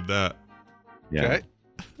 Yep, you did that. Yeah. Okay.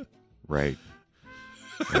 Right.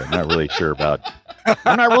 Yeah, I'm not really sure about.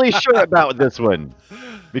 I'm not really sure about this one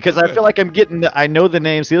because I feel like I'm getting. I know the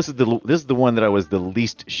name. See, this is the one that I was the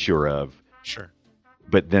least sure of. Sure.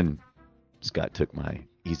 But then Scott took my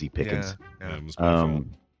easy pickings. Yeah. It was my fault.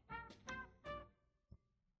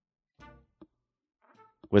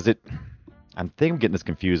 Was it? I think I'm getting this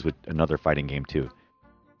confused with another fighting game too.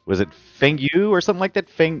 Was it Feng Yu or something like that?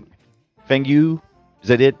 Feng Yu? Is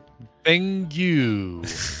that it? Feng Yu.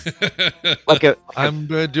 Like a I'm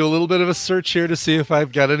going to do a little bit of a search here to see if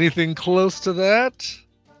I've got anything close to that.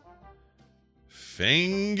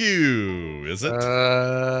 Fengu, is it?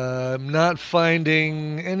 I'm not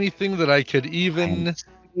finding anything that I could even. I'm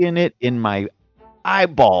seeing it in my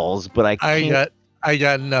eyeballs, but I can't. I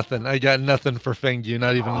got nothing. I got nothing for Feng Yu.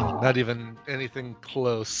 Not even anything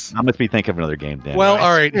close. I must be thinking of another game then. Well, I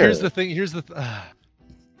all right. swear. Here's the thing.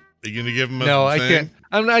 Are you gonna give him a No, I thing?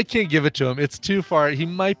 can't. I can't give it to him. It's too far. He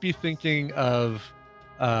might be thinking of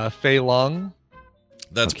Fei Long.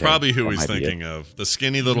 That's Okay, probably who that he's might be thinking of. The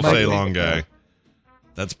skinny little Might Fei be. Long guy.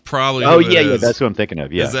 That's probably Oh who it yeah, yeah, is. that's who I'm thinking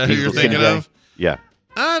of. Yeah, Is that who He's you're the skinny thinking guy. of? Yeah.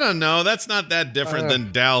 I don't know. That's not that different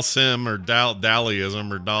than Dal Sim or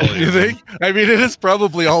Daliism or Dollyism. You think? I mean, it is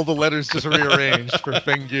probably all the letters just rearranged for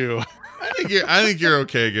Fengu. I think you're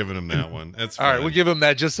okay giving him that one. That's fine. All right, we'll give him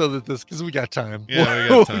that just so that because we got time. Yeah, we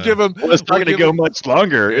got time. We'll give him. Well, it's not going to go much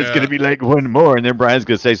longer. It's going to be like one more, and then Brian's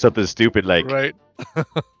going to say something stupid like, right. All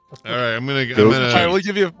right, I'm gonna. All right,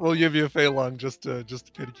 we'll give you a Fei Long just to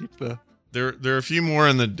kind of keep the. There are a few more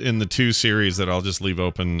in the 2 series that I'll just leave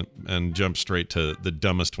open and jump straight to the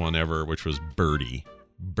dumbest one ever, which was Birdie.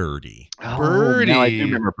 Oh, Birdie. now I do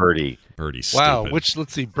remember Birdie. Birdie's stupid. Wow,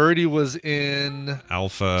 let's see, Birdie was in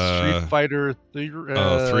Alpha Street Fighter 3.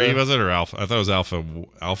 3 was it or Alpha? I thought it was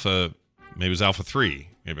Alpha. Maybe it was Alpha 3.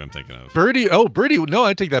 Maybe I'm thinking of Birdie. No,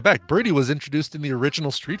 I take that back. Birdie was introduced in the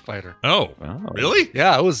original Street Fighter. Oh, really?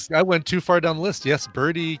 Yeah, I went too far down the list. Yes,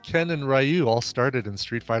 Birdie, Ken, and Ryu all started in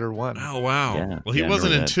Street Fighter 1. Oh, wow. Yeah, well, he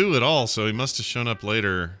wasn't in 2 at all, so he must have shown up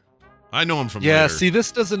later. I know him from later. See,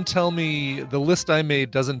 this doesn't tell me, the list I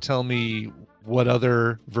made doesn't tell me what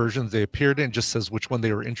other versions they appeared in, it just says which one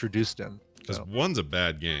they were introduced in. Because 1's a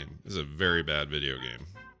bad game. It's a very bad video game.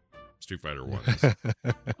 Street Fighter 1.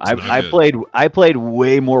 I played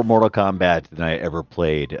way more Mortal Kombat than I ever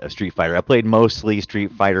played a Street Fighter. I played mostly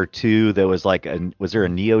Street Fighter 2. There was was there a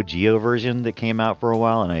Neo Geo version that came out for a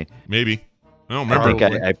while? And maybe. I don't remember.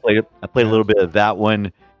 I played a little bit of that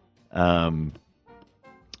one. So I'm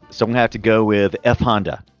gonna have to go with F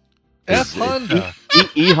Honda. F Honda.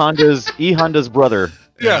 E Honda's brother.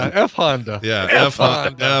 Yeah, F Honda. Yeah, F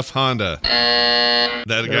Honda.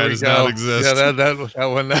 That guy does not exist. Yeah, that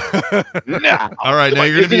one. Nah. All right, now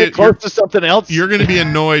you're gonna be close to something else. You're gonna be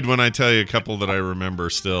annoyed when I tell you a couple that I remember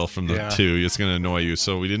still from the 2. It's gonna annoy you.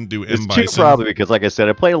 So we didn't do M Bison. 2 probably because, like I said,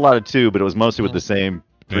 I played a lot of 2, but it was mostly with the same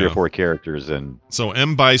 3 or 4 characters. And so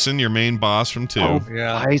M Bison, your main boss from 2. Oh,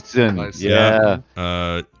 yeah, Bison. Yeah.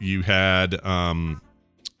 You had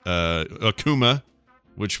Akuma,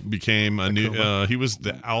 which became a new. He was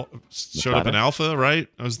showed up in Alpha, right?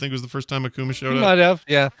 I think it was the first time Akuma showed up. He might have.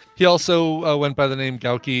 Yeah. He also went by the name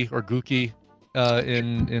Gauki or Guki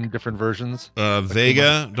in different versions.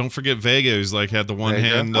 Vega. Don't forget Vega. Who's had the one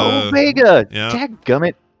hand. Vega. Yeah.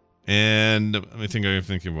 Dadgummit. And I think I'm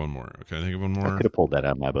thinking of one more. Okay, I think of one more. I could have pulled that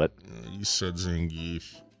out of my butt. You said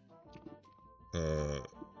Zangief. I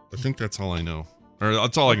think that's all I know. Or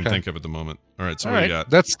that's all I can think of at the moment. All right, so what do you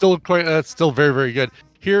got? That's still very, very good.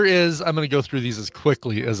 Here is, I'm going to go through these as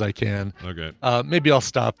quickly as I can. Okay. Maybe I'll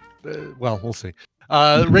stop. Well, we'll see.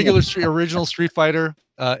 Original Street Fighter,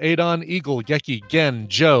 Adon, Eagle, Geki, Gen,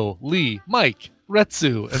 Joe, Lee, Mike,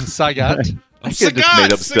 Retsu, and Sagat.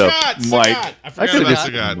 Sagat. Mike. I forgot about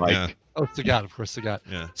Sagat. Mike. Yeah. Oh, Sagat, of course, Sagat.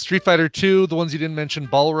 Yeah. Street Fighter 2, the ones you didn't mention,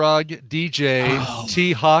 Balrog, DJ,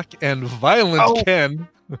 T-Hawk, and Violent Ken.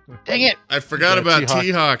 Dang it. I forgot about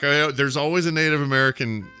T-Hawk. There's always a Native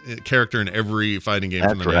American character in every fighting game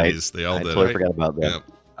from the 90s. They all did. I forgot about that.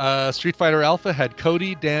 Yeah. Street Fighter Alpha had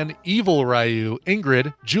Cody, Dan, Evil Ryu,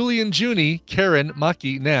 Ingrid, Julian Junie, Karen,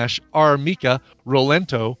 Maki, Nash, R, Mika,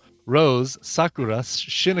 Rolento, Rose, Sakura,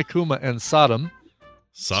 Shinakuma, and Sodom.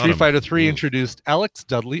 Street Fighter 3 introduced Alex,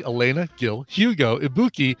 Dudley, Elena, Gil, Hugo,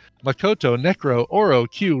 Ibuki, Makoto, Necro, Oro,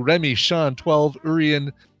 Q, Remy, Sean, 12,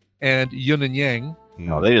 Urian, and Yun and Yang.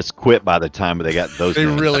 No, they just quit by the time they got those. They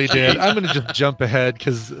really did. I'm going to just jump ahead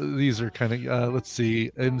because these are kind of, let's see.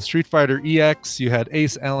 In Street Fighter EX, you had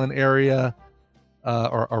Ace, Allen, Area,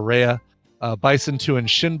 or Area, Bison 2 and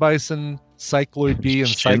Shin Bison, Cycloid B and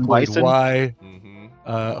Cycloid Y,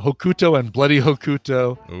 Hokuto and Bloody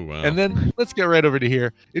Hokuto. Oh, wow. And then let's get right over to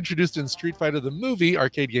here. Introduced in Street Fighter the movie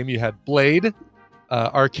arcade game, you had Blade,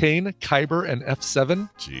 Arcane, Kyber, and F7.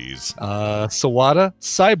 Jeez. Sawada,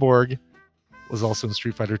 Cyborg was also in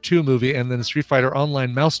Street Fighter 2 movie, and then Street Fighter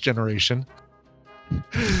Online Mouse Generation.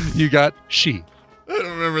 You got She. I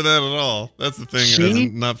don't remember that at all. That's the thing. She?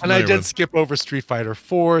 I'm not and I familiar did skip over Street Fighter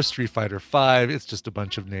 4, Street Fighter 5. It's just a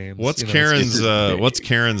bunch of names. What's Karen's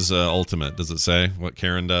ultimate? Does it say what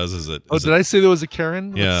Karen does? Did I say there was a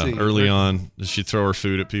Karen? Yeah, early on. Does she throw her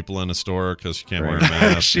food at people in a store because she can't wear a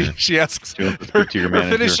mask? she asks her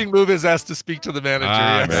finishing move is asked to speak to the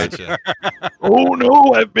manager. Gotcha. Oh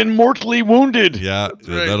no, I've been mortally wounded. Yeah,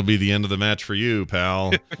 that'll be the end of the match for you,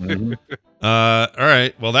 pal. All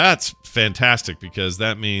right. Well, that's fantastic because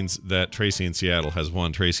that means that Tracy in Seattle has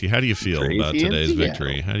won. Tracy, how do you feel about today's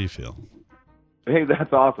victory? How do you feel? Hey,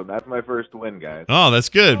 that's awesome. That's my first win, guys. Oh, that's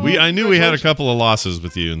good. I knew we had a couple of losses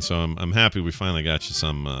with you, and so I'm happy we finally got you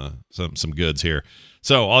some goods here.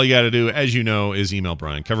 So all you got to do, as you know, is email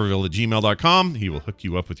Brian Coverville at gmail.com. He will hook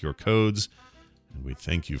you up with your codes, and we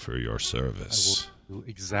thank you for your service.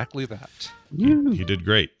 Exactly that. He did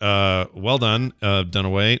great. Well done,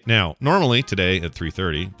 Dunaway. Now, normally today at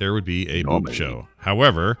 3:30 there would be a boob show.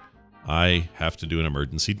 However, I have to do an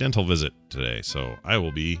emergency dental visit today, so I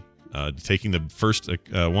will be taking the first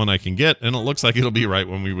one I can get, and it looks like it'll be right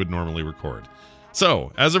when we would normally record.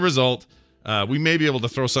 So, as a result, we may be able to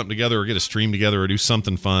throw something together or get a stream together or do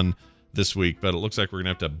something fun this week, but it looks like we're gonna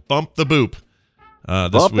have to bump the boop.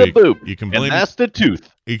 This week, you can blame, and that's the tooth.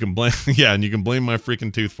 You can blame, yeah, and you can blame my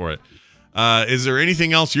freaking tooth for it. Is there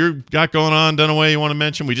anything else you got going on, Dunaway, you want to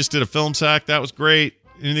mention? We just did a film sack. That was great.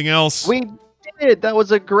 Anything else? We did. That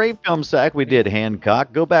was a great film sack. We did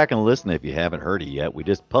Hancock. Go back and listen if you haven't heard it yet. We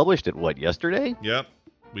just published it, yesterday? Yep,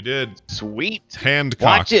 we did. Sweet. Hancock.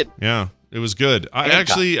 Watch it. Yeah, it was good. I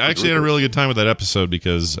actually had a really good time with that episode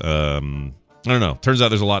because, I don't know. Turns out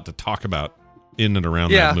there's a lot to talk about in and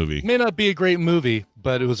around that movie. It may not be a great movie,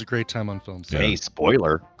 but it was a great time on film. So. Hey,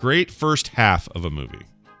 spoiler. Great first half of a movie,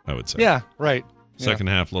 I would say. Yeah, right. Second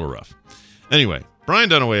half, a little rough. Anyway, Brian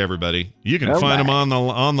Dunaway, everybody. You can find him on the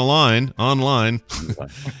line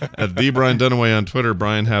at the Brian Dunaway on Twitter.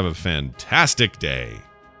 Brian, have a fantastic day.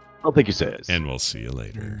 I'll think he says. And we'll see you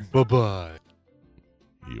later. Bye-bye.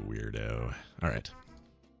 You weirdo. All right.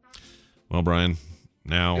 Well, Brian,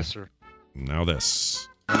 now, yes, sir. Now this.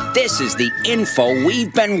 This is the info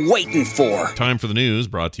we've been waiting for. Time for the news,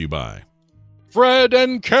 brought to you by Fred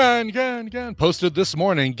and Can posted this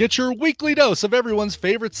morning. Get your weekly dose of everyone's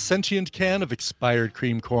favorite sentient can of expired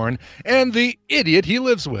cream corn and the idiot he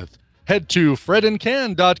lives with. Head to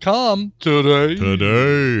fredandcan.com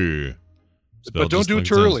today. But don't do it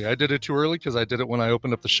too early. I did it too early because I did it when I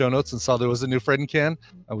opened up the show notes and saw there was a new Fred and Can.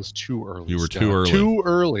 I was too early. You were too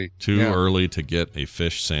early. Too early to get a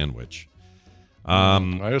fish sandwich.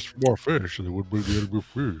 I asked for more fish. They would be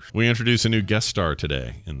fish. We introduced a new guest star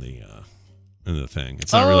today in the thing.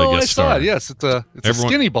 It's not really a guest star. I saw it. Yes, it's a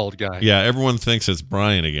skinny bald guy. Yeah, everyone thinks it's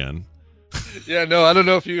Brian again. Yeah, no, I don't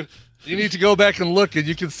know if you need to go back and look and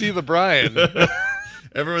you can see the Brian.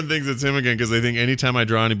 Everyone thinks it's him again because they think anytime I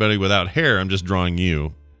draw anybody without hair, I'm just drawing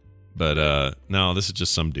you. But no, this is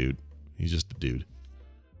just some dude. He's just a dude.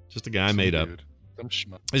 Just a guy some made dude. Up.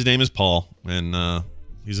 His name is Paul, and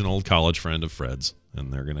he's an old college friend of Fred's,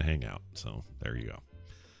 and they're going to hang out. So there you go.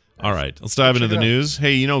 All right, let's dive into the news.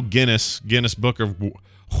 Hey, you know Guinness Book of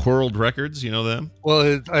World Records. You know them?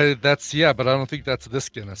 Well, that's but I don't think that's this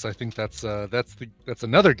Guinness. I think that's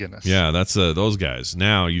another Guinness. Yeah, that's those guys.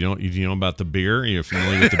 Now you know about the beer. You're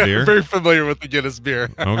familiar with the beer? Very familiar with the Guinness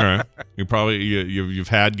beer. Okay, you've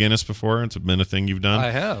had Guinness before. It's been a thing you've done.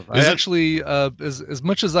 I have. Actually, as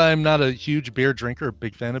much as I'm not a huge beer drinker, a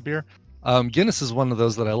big fan of beer. Guinness is one of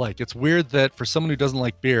those that I like. It's weird that for someone who doesn't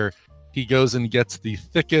like beer, he goes and gets the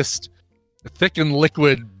thick and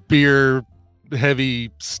liquid beer,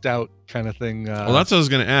 heavy stout kind of thing. Well, that's what I was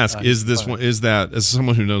going to ask. Is that as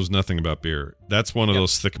someone who knows nothing about beer? That's one of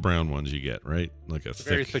those thick brown ones you get, right? Like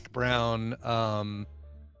very thick brown.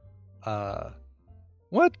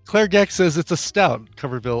 What? Claire Geck says it's a stout.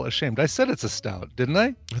 Coverville ashamed. I said it's a stout, didn't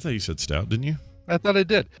I? I thought you said stout, didn't you? I thought I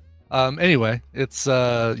did. Anyway, it's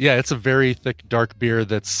it's a very thick, dark beer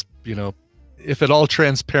that's, if at all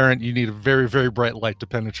transparent, you need a very, very bright light to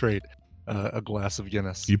penetrate a glass of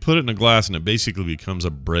Guinness. You put it in a glass and it basically becomes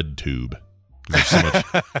a bread tube. There's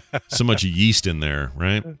so much yeast in there,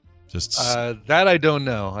 right? Just that I don't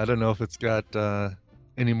know. I don't know if it's got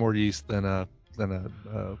any more yeast than a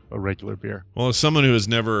regular beer. Well, as someone who has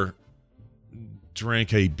never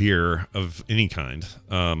drank a beer of any kind,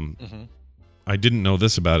 I didn't know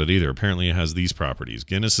this about it either. Apparently it has these properties.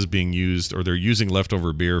 Guinness is being used, or they're using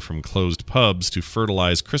leftover beer from closed pubs to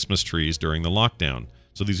fertilize Christmas trees during the lockdown.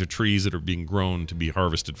 So these are trees that are being grown to be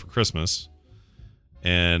harvested for Christmas.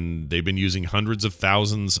 And they've been using hundreds of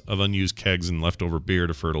thousands of unused kegs and leftover beer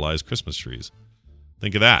to fertilize Christmas trees.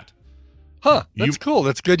 Think of that. Huh, that's cool.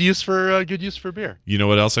 That's good use for beer. You know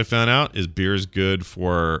what else I found out is beer is good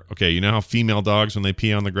for, you know how female dogs, when they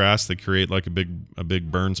pee on the grass, they create like a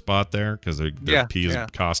big burn spot there because their pee is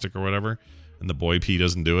caustic or whatever, and the boy pee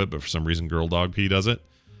doesn't do it, but for some reason girl dog pee does it.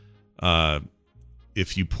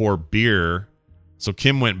 If you pour beer, so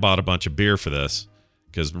Kim went and bought a bunch of beer for this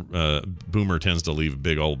because Boomer tends to leave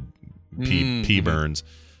big old pee burns.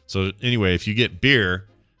 So anyway, if you get beer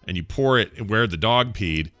and you pour it where the dog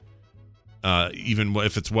peed, even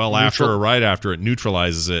if it's after or right after, it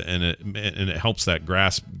neutralizes it and it helps that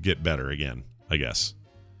grass get better again, I guess.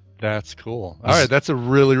 That's cool. All right, that's a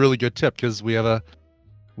really, really good tip because we have a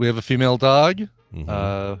female dog.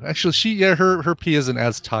 Mm-hmm. Actually, her pee isn't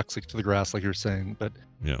as toxic to the grass like you're saying, but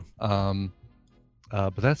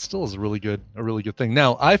but that still is a really good thing.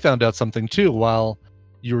 Now, I found out something too while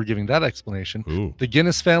you were giving that explanation. Ooh. The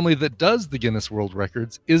Guinness family that does the Guinness World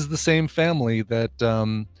Records is the same family that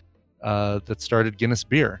that started Guinness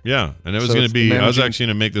beer. Yeah, and it was So going it's to be. the I was managing- actually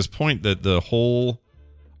going to make this point that the whole.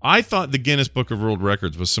 I thought the Guinness Book of World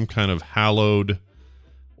Records was some kind of hallowed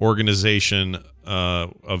organization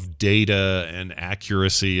of data and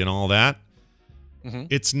accuracy and all that. Mhm.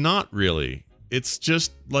 It's not really. It's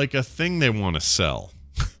just like a thing they want to sell.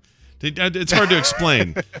 It's hard to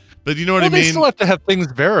explain, but you know what I They mean? still have to have things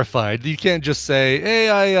verified. You can't just say, "Hey,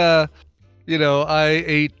 I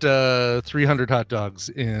ate 300 hot dogs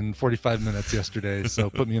in 45 minutes yesterday, so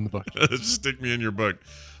put me in the book." Stick me in your book.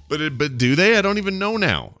 But do they? I don't even know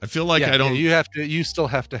now. I feel like I don't. You still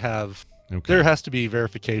have to have. Okay. There has to be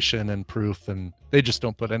verification and proof, and they just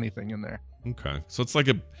don't put anything in there. Okay, so it's like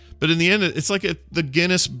but in the end, it's like the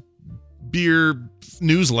Guinness beer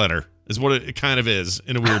newsletter is what it kind of is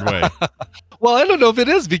in a weird way. Well, I don't know if it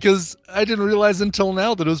is, because I didn't realize until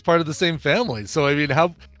now that it was part of the same family. So I mean,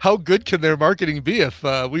 how good can their marketing be if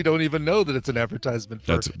we don't even know that it's an advertisement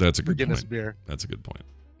for That's a good Guinness point. beer? That's a good point.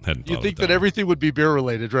 Hadn't You'd thought think of it that everything would be beer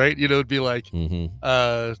related, right? It'd be like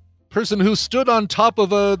Mm-hmm. Person who stood on top of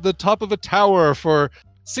the top of a tower for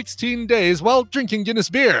 16 days while drinking Guinness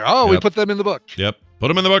beer. Oh, we Yep. put them in the book. Yep, put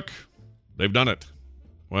them in the book. They've done it.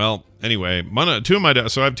 Well, anyway, two of my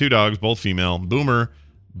dogs. So I have two dogs, both female. Boomer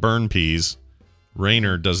burn peas.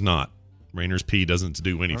 Rainer does not. Rainer's pee doesn't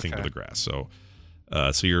do anything to Okay. the grass. So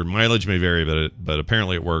your mileage may vary, but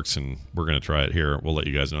apparently it works, and we're going to try it here. We'll let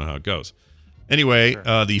you guys know how it goes. Anyway,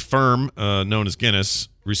 Sure. the firm known as Guinness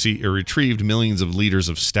retrieved millions of liters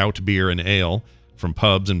of stout beer and ale from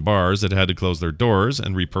pubs and bars that had to close their doors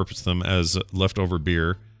and repurpose them as leftover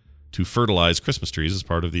beer to fertilize Christmas trees as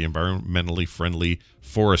part of the environmentally friendly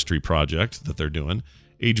forestry project that they're doing.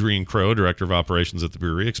 Adrian Crow, director of operations at the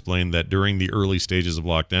brewery, explained that during the early stages of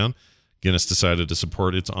lockdown, Guinness decided to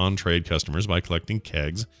support its on-trade customers by collecting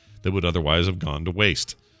kegs that would otherwise have gone to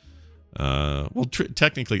waste.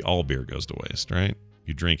 Technically all beer goes to waste, right?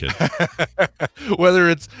 You drink it. whether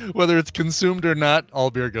it's consumed or not, all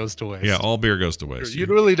beer goes to waste. Yeah, all beer goes to waste. You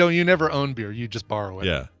never own beer. You just borrow it.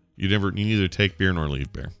 Yeah, you neither take beer nor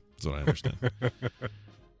leave beer. That's what I understand.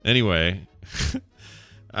 Anyway,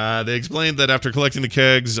 they explained that after collecting the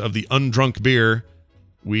kegs of the undrunk beer,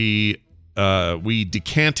 we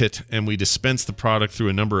decant it and we dispense the product through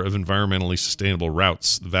a number of environmentally sustainable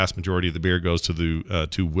routes. The vast majority of the beer goes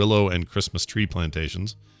to willow and Christmas tree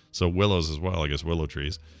plantations. So willows as well, I guess, willow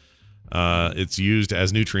trees. It's used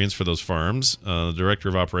as nutrients for those farms. The director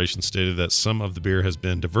of operations stated that some of the beer has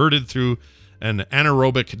been diverted through an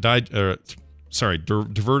anaerobic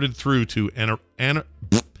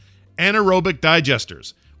anaerobic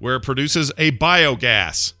digesters, where it produces a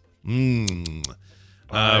biogas. Which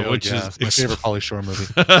is my favorite Pauly Shore movie.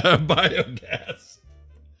 Biogas.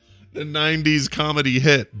 The 90s comedy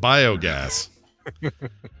hit Biogas.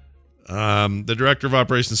 The director of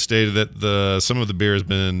operations stated that some of the beer has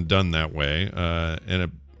been done that way, and it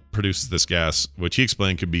produces this gas, which he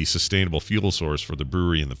explained could be sustainable fuel source for the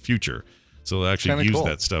brewery in the future. So they'll actually Kinda use cool.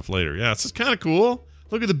 that stuff later. Yeah, it's just kind of cool.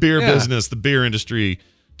 Look at the beer business, the beer industry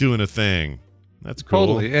doing a thing. That's cool.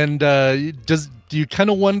 Totally. And do you kind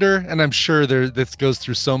of wonder? And I'm sure this goes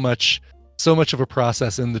through so much of a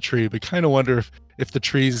process in the tree, but kind of wonder if the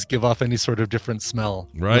trees give off any sort of different smell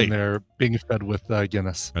Right. when they're being fed with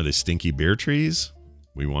Guinness. Are they stinky beer trees?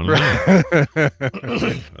 We want to know.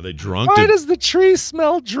 Are they drunk? Why does the tree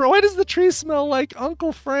smell Why does the tree smell like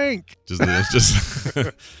Uncle Frank? Does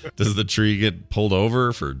the tree get pulled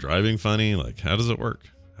over for driving funny? Like, how does it work?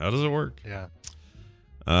 Yeah.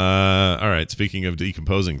 All right. Speaking of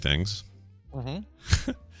decomposing things, Mm-hmm.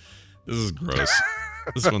 this is gross.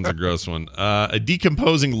 This one's a gross one. A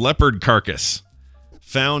decomposing leopard carcass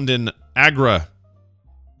found in Agra.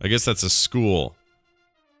 I guess that's a school.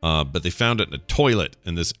 But they found it in a toilet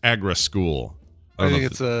in this Agra school. I think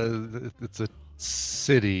it's a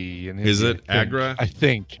city in India. Is it Agra? I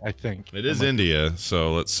think. It is India,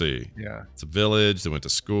 so let's see. Yeah. It's a village. They went to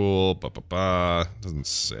school. Doesn't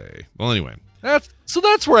say. Well, anyway.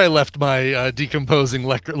 That's where I left my decomposing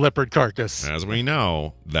leopard carcass. As we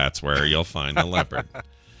know, that's where you'll find the leopard.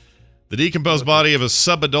 The decomposed body of a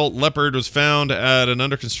subadult leopard was found at an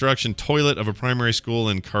under construction toilet of a primary school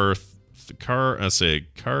in Carthy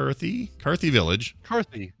Village.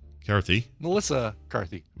 Carthy. Melissa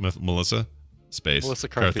Carthy. Melissa Space. Melissa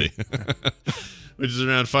Carthy. Which is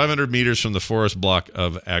around 500 meters from the forest block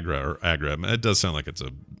of Agra. It does sound like it's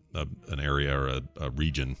an area or a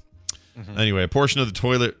region. Anyway, a portion of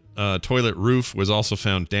the toilet roof was also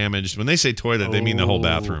found damaged. When they say toilet, they mean the whole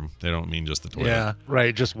bathroom. They don't mean just the toilet. Yeah,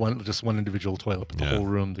 right. Just one individual toilet, but the whole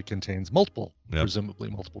room that contains multiple, presumably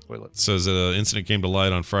multiple toilets. It says an incident came to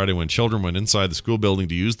light on Friday when children went inside the school building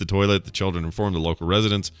to use the toilet. The children informed the local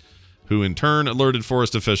residents, who in turn alerted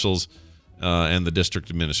forest officials and the district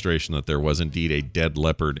administration that there was indeed a dead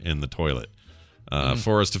leopard in the toilet.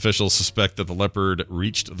 Forest officials suspect that the leopard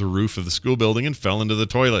reached the roof of the school building and fell into the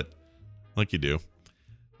toilet. Like you do.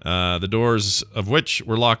 The doors of which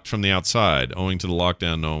were locked from the outside. Owing to the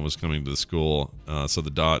lockdown, no one was coming to the school, so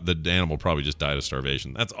the animal probably just died of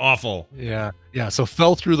starvation. That's awful. Yeah. So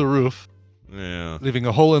fell through the roof. Yeah. Leaving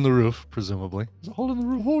a hole in the roof, presumably. There's a hole in the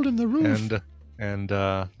roof. Hole in the roof. And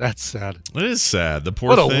that's sad. It is sad. The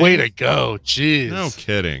poor thing. What a way to go. Jeez. No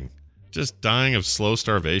kidding. Just dying of slow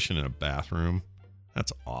starvation in a bathroom.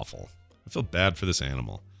 That's awful. I feel bad for this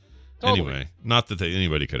animal. Totally. Anyway, not that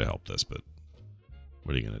anybody could have helped this, but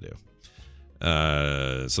what are you going to do?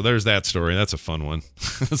 So there's that story. That's a fun one.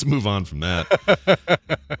 Let's move on from that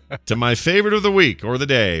to my favorite of the week or the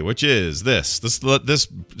day, which is this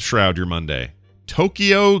shroud your Monday.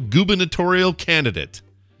 Tokyo gubernatorial candidate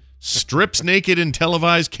strips naked in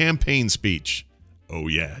televised campaign speech. Oh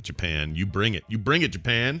yeah, Japan, you bring it. You bring it,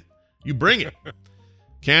 Japan. You bring it.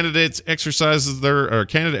 Candidate exercises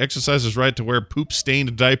right to wear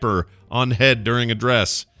poop-stained diaper on head during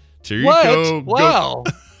address. What? Wow.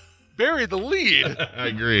 Bury the lead. I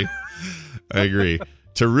agree.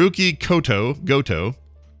 Teruki Goto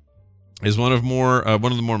is one of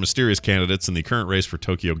the more mysterious candidates in the current race for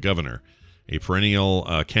Tokyo governor. A perennial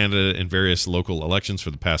candidate in various local elections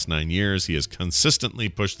for the past 9 years, he has consistently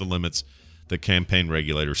pushed the limits that campaign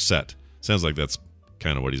regulators set. Sounds like that's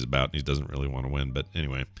kind of what he's about, and he doesn't really want to win, but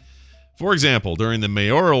anyway. For example, during the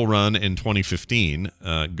mayoral run in 2015,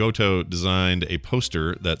 Goto designed a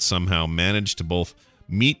poster that somehow managed to both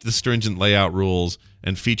meet the stringent layout rules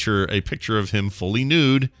and feature a picture of him fully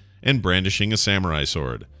nude and brandishing a samurai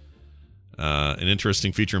sword. An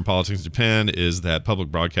interesting feature in politics in Japan is that public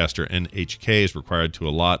broadcaster NHK is required to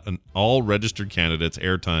allot all registered candidates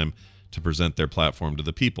airtime to present their platform to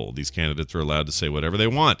the people. These candidates are allowed to say whatever they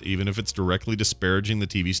want, even if it's directly disparaging the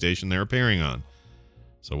TV station they're appearing on.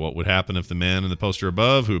 So what would happen if the man in the poster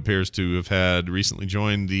above, who appears to have had recently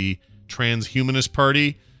joined the Transhumanist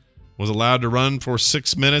Party, was allowed to run for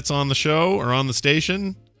 6 minutes on the show or on the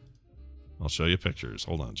station? I'll show you pictures.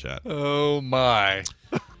 Hold on, chat. Oh, my.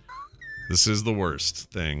 This is the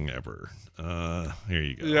worst thing ever. Here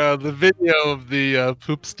you go. Yeah, the video of the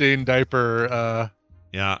poop-stained diaper.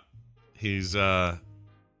 Yeah. He's this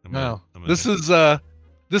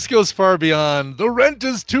goes far beyond the rent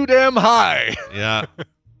is too damn high. Yeah,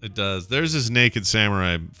 it does. There's his naked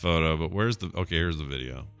samurai photo, but here's the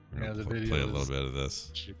video. The video play a little bit of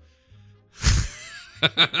this.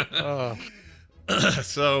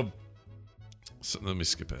 So let me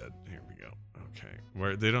skip ahead. Here we go. Okay,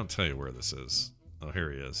 where they don't tell you where this is. Oh,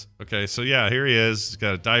 here he is. Okay, so yeah, here he is. He's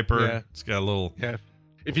got a diaper. Yeah. He's got a little. Yeah.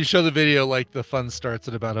 If you show the video, like the fun starts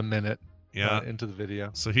at about a minute. Yeah. Into the video.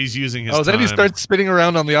 So he's using his time. Then he starts spinning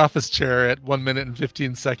around on the office chair at 1 minute and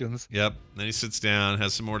 15 seconds. Yep. Then he sits down,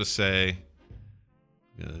 has some more to say,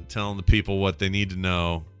 telling the people what they need to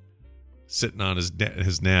know, sitting on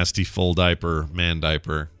his nasty full diaper, man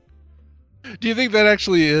diaper. Do you think that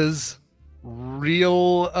actually is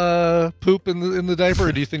real poop in the diaper,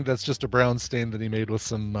 or do you think that's just a brown stain that he made with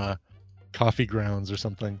some coffee grounds or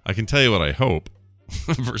something? I can tell you what I hope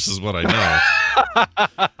versus what I know.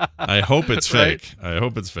 I hope it's fake. Right? I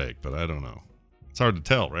hope it's fake, but I don't know. It's hard to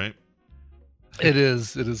tell, right? It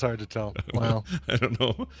is. It is hard to tell. Wow. I don't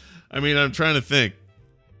know. I mean, I'm trying to think.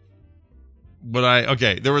 But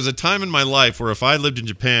there was a time in my life where if I lived in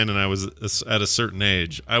Japan and I was at a certain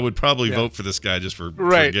age, I would probably vote for this guy just for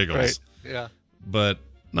giggles. Right. Yeah. But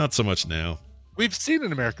not so much now. We've seen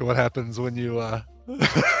in America what happens when you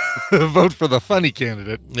vote for the funny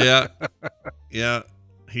candidate. Yeah. Yeah.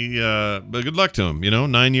 But good luck to him.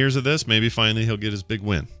 9 years of this, maybe finally he'll get his big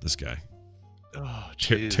win. This guy. Oh,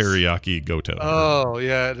 Teriyaki Goto. Oh,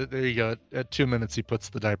 yeah. There you go. At 2 minutes, he puts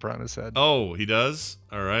the diaper on his head. Oh, he does?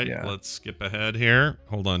 All right. Yeah. Let's skip ahead here.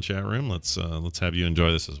 Hold on, chat room. Let's have you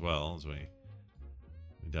enjoy this as well as we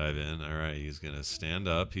dive in. All right. He's going to stand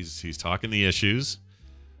up. He's talking the issues.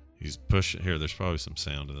 He's pushing. Here, there's probably some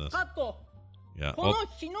sound to this. Yeah. Oh. Yeah,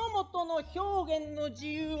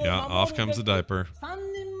 off comes the diaper.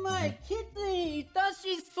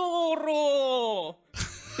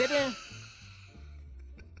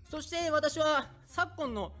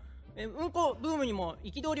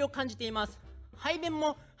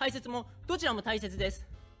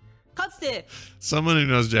 Someone who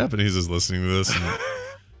knows Japanese is listening to this and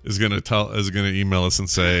is gonna email us and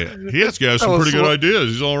say he has some pretty good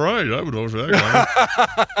ideas. He's all right. I would vote for that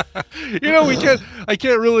guy. I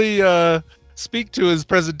can't really speak to his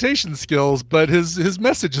presentation skills, but his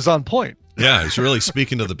message is on point. Yeah, he's really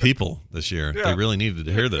speaking to the people this year. Yeah. They really needed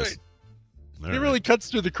to hear this. He really cuts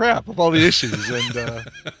through the crap of all the issues, and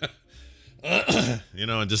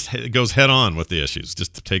and just it goes head on with the issues.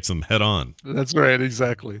 Just takes them head on. That's right,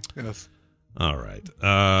 exactly. Yes. All right.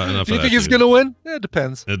 Do you think he's going to win? Yeah, it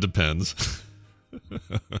depends. It depends.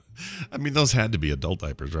 I mean, those had to be adult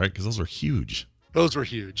diapers, right? Because those were huge. Those were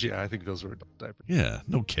huge. Yeah, I think those were adult diapers. Yeah,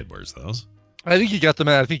 no kid wears those. I think he got them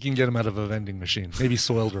out. I think you can get them out of a vending machine, maybe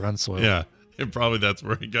soiled or unsoiled. Yeah, and probably that's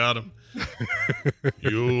where he got them.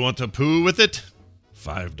 You want to poo with it?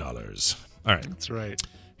 $5. All right, that's right.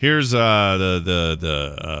 Here's the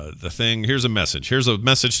thing. Here's a message. Here's a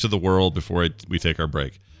message to the world before we take our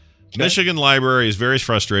break. Okay. Michigan Library is very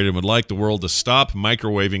frustrated and would like the world to stop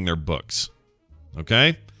microwaving their books.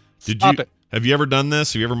 Okay? Have you ever done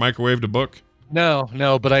this? Have you ever microwaved a book?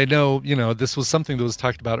 No, but I know, this was something that was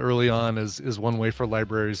talked about early on as one way for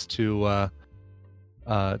libraries to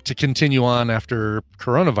continue on after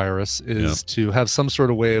coronavirus is to have some sort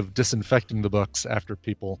of way of disinfecting the books after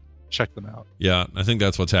people check them out. Yeah, I think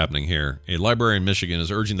that's what's happening here. A library in Michigan is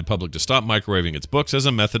urging the public to stop microwaving its books as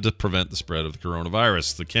a method to prevent the spread of the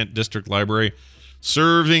coronavirus. The Kent District Library,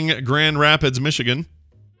 serving Grand Rapids, Michigan,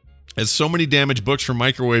 has so many damaged books from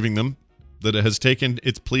microwaving them that it has taken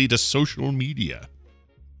its plea to social media.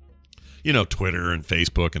 Twitter and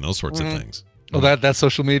Facebook and those sorts of things. Oh, that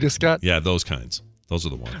social media, Scott? Yeah, those kinds. Those are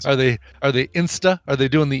the ones. Are they Insta? Are they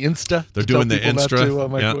doing the Insta? They're doing the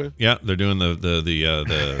Insta. Yeah, they're doing the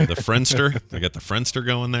Friendster. They got the Friendster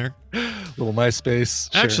going there. Little MySpace.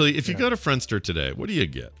 Actually, if you go to Friendster today, what do you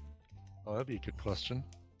get? Oh, that'd be a good question.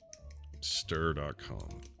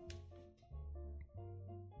 Stir.com.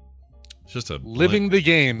 It's just a living the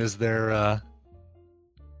game is their.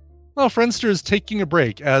 Well, Friendster is taking a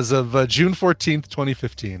break as of June 14th,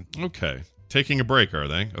 2015. Okay. Taking a break, are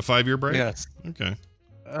they? A 5-year break? Yes. Okay.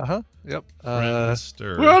 Yep.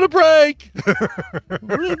 Friendster. We're on a break.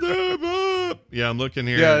 Yeah, I'm looking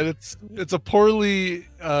here. Yeah, it's a poorly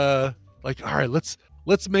all right, let's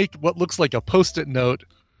make what looks like a Post-it note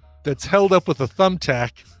that's held up with a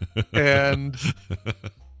thumbtack, and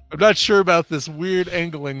I'm not sure about this weird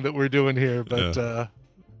angling that we're doing here, but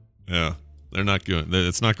yeah, they're not good.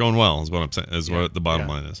 It's not going well, is what I'm saying. What the bottom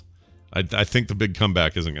line is. I think the big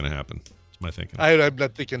comeback isn't going to happen. That's my thinking. I'm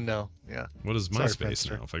not thinking no. Yeah. What is MySpace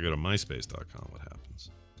now? If I go to MySpace.com, what happens?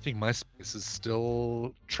 I think MySpace is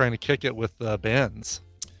still trying to kick it with bands,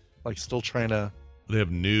 still trying to. They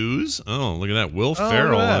have news. Oh, look at that! Will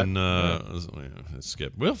Ferrell and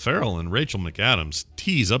skip. Will Ferrell and Rachel McAdams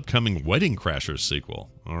tease upcoming Wedding Crashers sequel.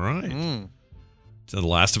 All right. So The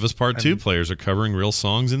Last of Us Part 2 players are covering real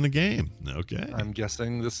songs in the game. Okay. I'm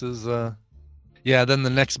guessing this is then the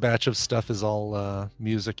next batch of stuff is all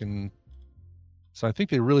music, and so I think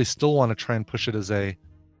they really still want to try and push it as a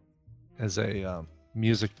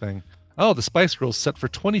music thing. Oh, the Spice Girls set for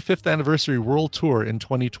 25th anniversary world tour in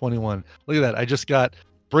 2021. Look at that. I just got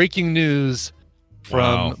breaking news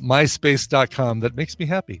from MySpace.com that makes me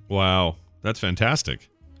happy. Wow. That's fantastic.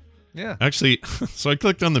 Yeah. Actually, so I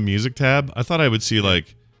clicked on the music tab. I thought I would see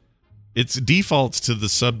it's defaults to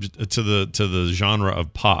the to the genre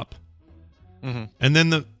of pop. Mm-hmm. And then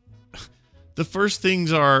the first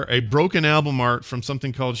things are a broken album art from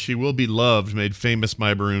something called She Will Be Loved, made famous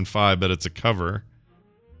by Maroon 5, but it's a cover.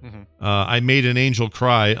 Mm-hmm. I Made an Angel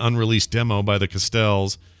Cry, unreleased demo by the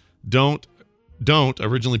Castells. Don't,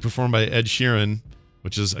 originally performed by Ed Sheeran,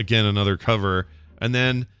 which is, again, another cover. And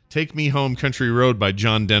then Take Me Home Country Road by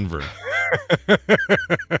John Denver.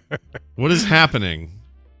 What is happening?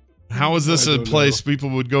 How is this a place people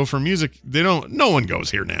would go for music? No one goes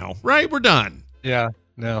here now, right? We're done. Yeah,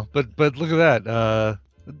 no. But look at that.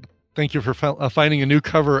 Thank you for finding a new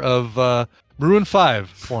cover of Maroon 5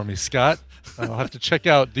 for me, Scott. I'll have to check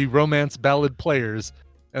out the Romance Ballad Players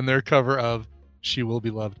and their cover of She Will Be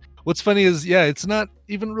Loved. What's funny is, it's not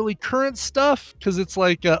even really current stuff, because it's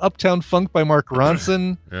like Uptown Funk by Mark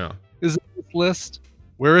Ronson is in this list.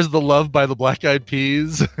 Where is the Love by the Black Eyed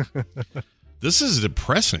Peas? This is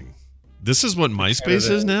depressing. This is what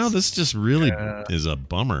MySpace is now? This just really is a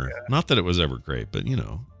bummer. Yeah. Not that it was ever great, but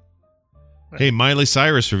Hey, Miley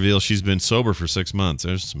Cyrus reveals she's been sober for 6 months.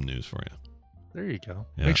 There's some news for you. There you go.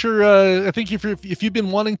 Yeah. Make sure, I think if you've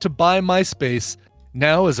been wanting to buy MySpace,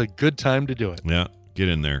 now is a good time to do it. Yeah, get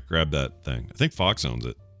in there. Grab that thing. I think Fox owns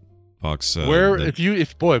it. Fox. If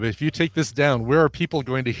you take this down, where are people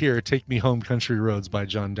going to hear "Take Me Home, Country Roads" by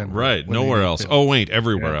John Denver? Right, nowhere else. Oh wait,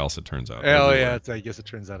 everywhere else. It turns out. Oh yeah, I guess it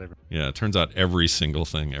turns out everywhere. Yeah, it turns out every single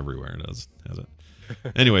thing everywhere has it.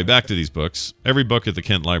 Anyway, back to these books. Every book at the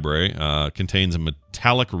Kent Library contains a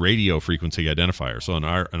metallic radio frequency identifier, so an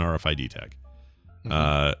RFID tag.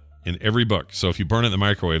 In every book. So if you burn it in the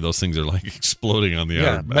microwave, those things are like exploding on the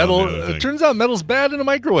other. Metal. On the other thing. It turns out metal's bad in a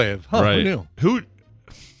microwave. Huh, right? Who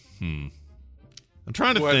knew? I'm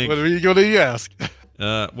trying to think. What are you going to ask?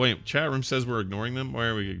 Wait, chat room says we're ignoring them. Why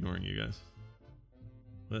are we ignoring you guys?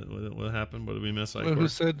 What happened? What did we miss? Who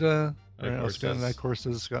said? Scott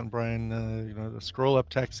and Brian. The scroll up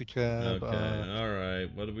taxi cab. Okay, all right.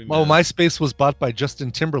 What did we miss? Oh, MySpace was bought by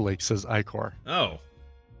Justin Timberlake, says Icor. Oh,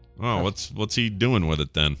 what's he doing with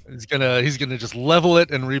it then? He's gonna just level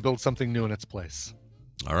it and rebuild something new in its place.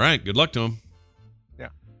 All right, good luck to him. Yeah,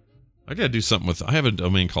 I gotta do something with. I have a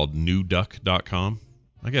domain called knooooww.com.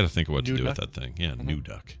 I gotta think of what to do with that thing. Yeah, New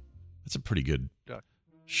Duck. That's a pretty good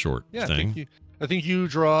short thing. I think you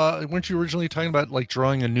draw. Weren't you originally talking about like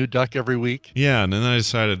drawing a new duck every week? Yeah, and then I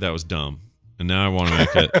decided that was dumb, and now I want to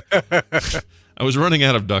make it. I was running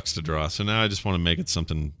out of ducks to draw, so now I just want to make it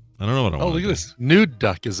something. I don't know what I want. Oh, look at this! Nude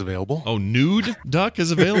Duck is available. Oh, Nude Duck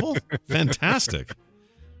is available. Fantastic.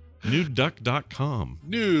 Nudeduck.com.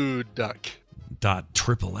 Nude Duck.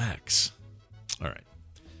 .XXX. All right.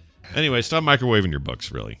 Anyway, stop microwaving your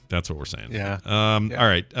books, really. That's what we're saying. Yeah. All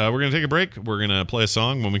right. We're going to take a break. We're going to play a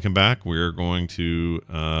song. When we come back, we're going to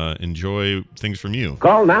enjoy things from you.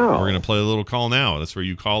 Call now. We're going to play a little call now. That's where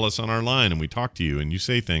you call us on our line and we talk to you and you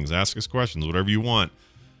say things, ask us questions, whatever you want.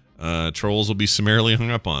 Trolls will be summarily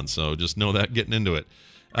hung up on, so just know that getting into it.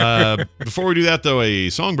 Before we do that, though, a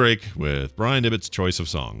song break with Brian Ibbott's Choice of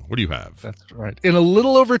Song. What do you have? That's right. In a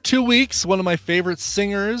little over 2 weeks, one of my favorite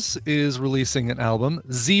singers is releasing an album.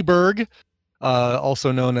 Z-Berg,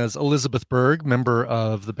 also known as Elizabeth Berg, member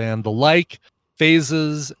of the band The Like,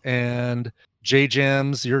 Phases, and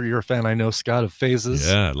J-Jams. You're a fan, I know, Scott, of Phases.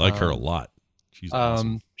 Yeah, I like her a lot. She's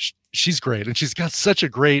awesome. She's great, and she's got such a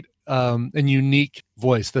great and unique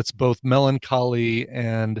voice that's both melancholy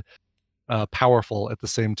and powerful at the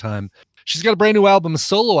same time. She's got a brand new album, a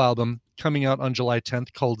solo album, coming out on July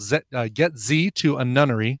 10th called Get Z to a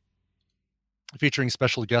Nunnery, featuring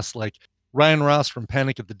special guests like Ryan Ross from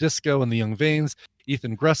Panic at the Disco and the Young Vanes,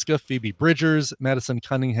 Ethan Gruska, Phoebe Bridgers, Madison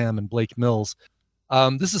Cunningham, and Blake Mills.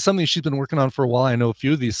 This is something she's been working on for a while. I know a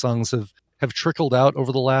few of these songs have trickled out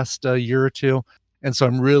over the last year or two, and so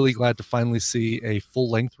I'm really glad to finally see a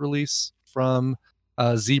full-length release from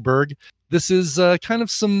Z-Berg. This is kind of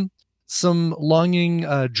some longing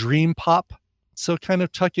dream pop, so kind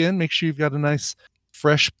of tuck in, make sure you've got a nice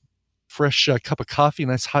fresh cup of coffee,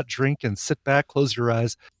 nice hot drink, and sit back, close your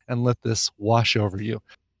eyes, and let this wash over you.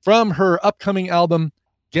 From her upcoming album,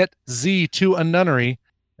 Get Z to a Nunnery,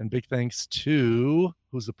 and big thanks to,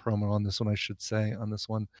 who's the promo on this one, I should say, on this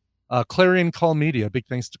one, Clarion Call Media. Big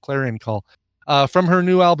thanks to Clarion Call. From her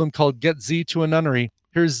new album called Get Z to a Nunnery,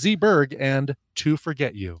 here's Z-Berg and To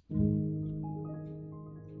Forget You.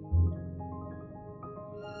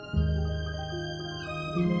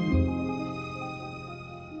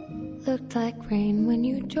 Looked like rain when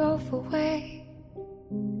you drove away.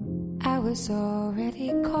 I was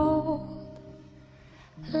already cold.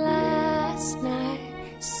 Last night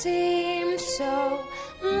seemed so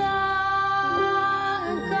long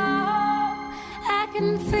ago. I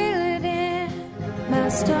can feel it in my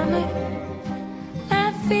stomach.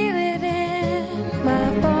 I feel it in my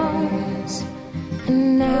bones.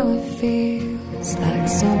 And now it feels like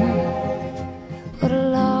summer. What a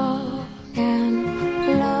long and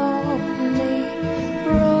lonely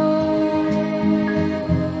road.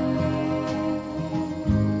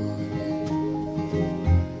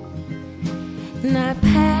 And I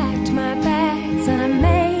packed my bags and I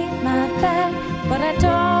made my bed, but I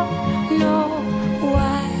don't know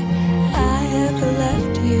why I ever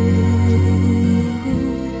left you.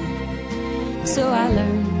 So I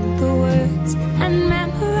learned the words and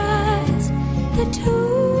memorized the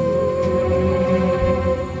tune.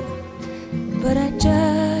 But I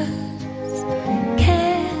just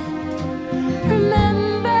can't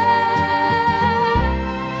remember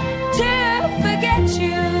to forget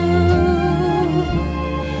you,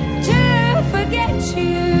 to forget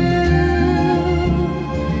you.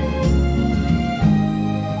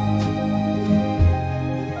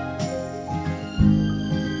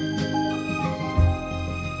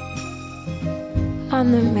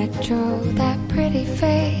 On the metro, that pretty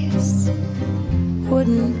face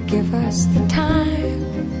wouldn't give us the time,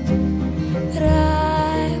 but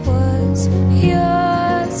I was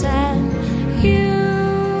yours and you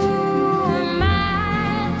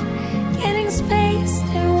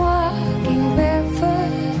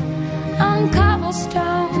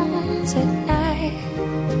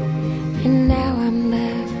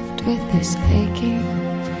is aching.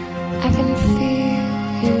 I can feel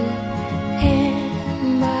you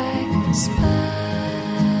in my spine.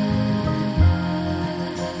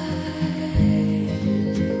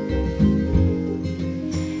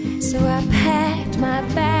 So I packed my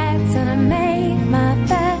bags and I made my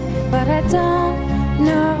bed, but I don't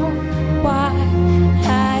know why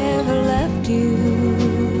I ever left you.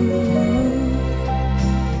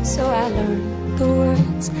 So I learned the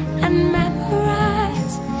words and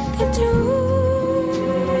memorized the tune,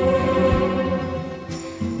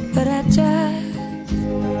 but I just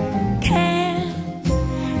can't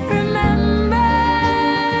remember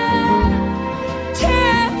to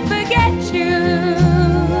forget you,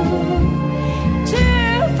 to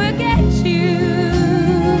forget you.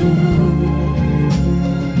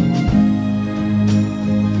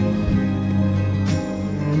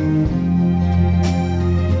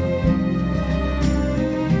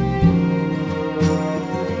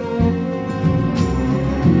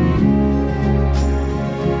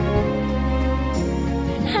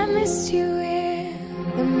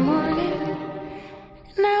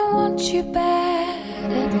 You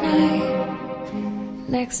bad at night.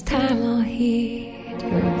 Next time I'll heed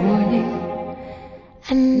your warning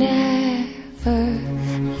and never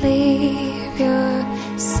leave your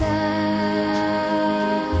side.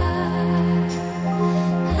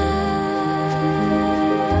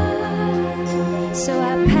 So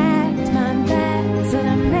I packed my bags and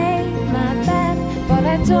I made my bed, but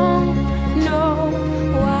I don't know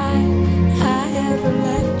why I ever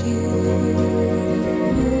left you.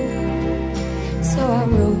 So I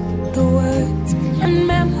wrote the words and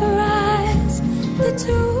memorized the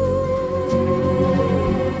tune,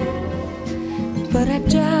 but I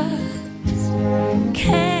just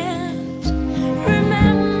can't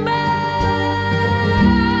remember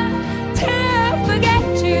to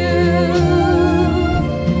forget you,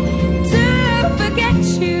 to forget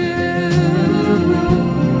you,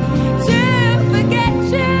 to forget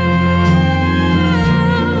you.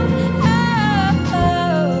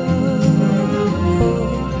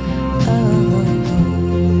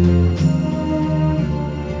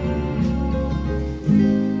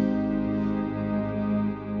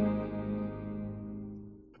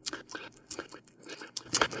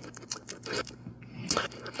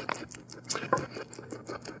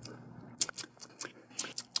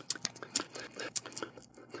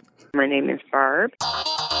 My name is Barb.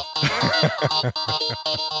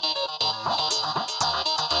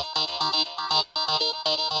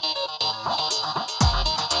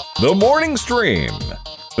 The morning stream.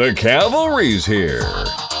 The cavalry's here.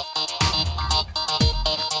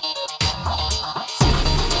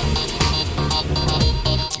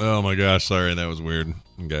 Oh my gosh, sorry, that was weird.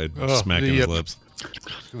 Guy smacking his lips.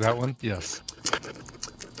 That one? Yes.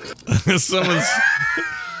 Someone's...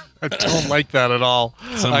 I don't like that at all.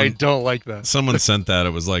 I don't like that. Someone sent that.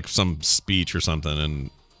 It was like some speech or something,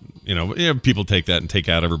 and people take that and take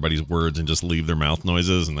out everybody's words and just leave their mouth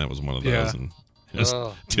noises, and that was one of those. Yeah. And it was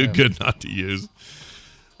too good not to use.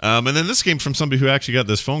 And then this came from somebody who actually got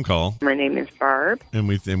this phone call. My name is Barb. And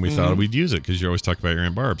we thought we'd use it because you always talk about your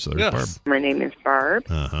Aunt Barb. So there's Barb. My name is Barb.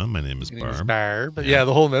 My name is Barb. Barb. Yeah,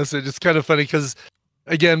 the whole message. It's kind of funny because,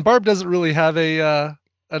 again, Barb doesn't really have an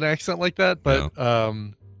accent like that, but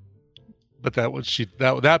but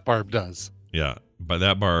that Barb does. Yeah, but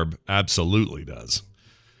that Barb absolutely does.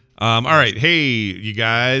 All right, hey, you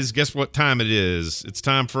guys, guess what time it is? It's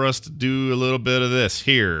time for us to do a little bit of this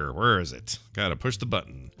here. Where is it? Got to push the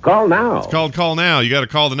button. Call now. It's called Call Now. You got to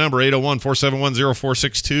call the number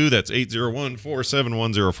 801-471-0462. That's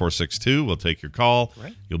 801-471-0462. We'll take your call.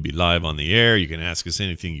 Right. You'll be live on the air. You can ask us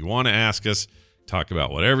anything you want to ask us. Talk about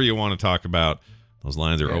whatever you want to talk about. Those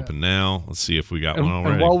lines are open now. Let's see if we got one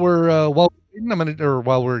already. And while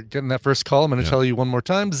we're getting that first call, I'm going to tell you one more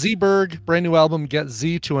time. Z-Berg, brand new album, Get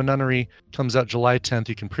Z to a Nunnery, comes out July 10th.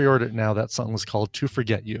 You can pre-order it now. That song is called To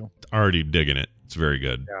Forget You. Already digging it. It's very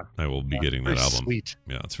good. Yeah. I will be getting that album. Sweet.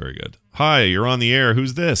 Yeah, it's very good. Hi, you're on the air.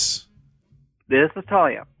 Who's this? This is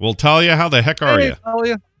Talia. Well, Talia, how the heck are you?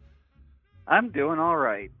 Talia. I'm doing all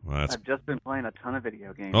right. Well, I've just been playing a ton of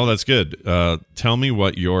video games. Oh, that's good. Tell me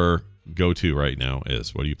what your go-to right now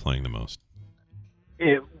is. What are you playing the most?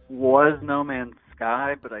 It was No Man's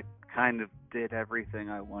Sky, but I kind of did everything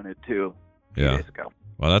I wanted to a few days ago.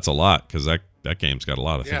 Well, that's a lot because that game's got a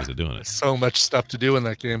lot of things to do in it. So much stuff to do in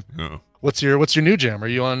that game. Oh. What's your new jam? Are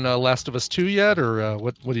you on Last of Us 2 yet, or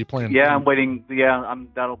what are you playing? Yeah, I'm waiting. Yeah,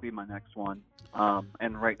 that'll be my next one.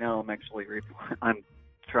 And right now I'm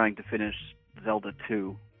trying to finish Zelda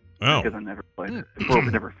 2 because I never played it. Well,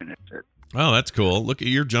 never finished it. Oh, that's cool. Look,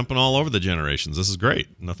 you're jumping all over the generations. This is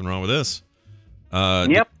great. Nothing wrong with this.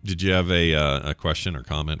 Yep. Did you have a question or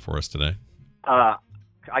comment for us today?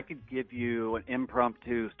 I could give you an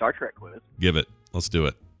impromptu Star Trek quiz. Give it. Let's do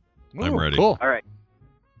it. I'm ready. Cool. All right.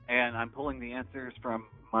 And I'm pulling the answers from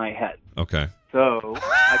my head. Okay. So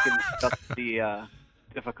I can adjust the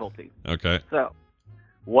difficulty. Okay. So,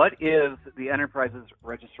 what is the Enterprise's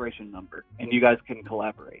registration number? And you guys can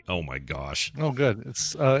collaborate. Oh my gosh. Oh, good.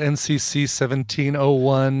 It's NCC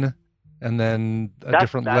 1701, and then a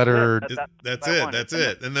different letter. That's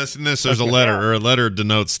it. And this there's a letter, or a letter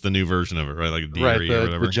denotes the new version of it, right? Like a D or E or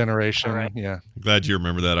whatever. The generation. Right. Yeah. Glad you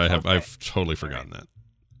remember that. I've totally forgotten that.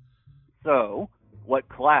 So, what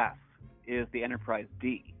class is the Enterprise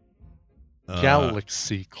D?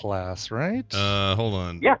 Galaxy class, right? Hold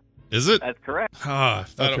on. Yeah. Is it? That's correct. I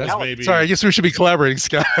thought it was maybe. Sorry, I guess we should be collaborating,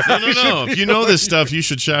 Scott. No. If you know this stuff, you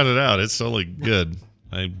should shout it out. It's totally good.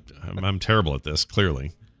 I'm terrible at this,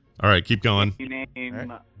 clearly. All right, keep going. Can you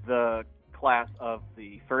name the class of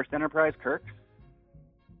the first Enterprise, Kirk?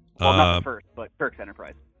 Well, not the first, but Kirk's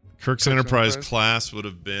Enterprise. Kirk's Enterprise class would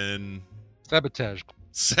have been... Sabotage.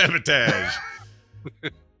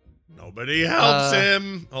 Nobody helps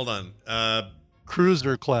him. Hold on.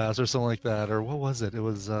 Cruiser class or something like that. Or what was it? It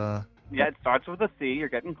was... Yeah, it starts with a C. You're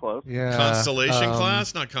getting close. Yeah. Constellation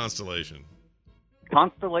class? Not Constellation.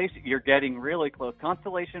 Constellation, you're getting really close.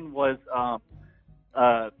 Constellation was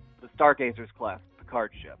the Stargazer's class,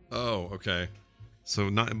 Picard ship. Oh, okay. So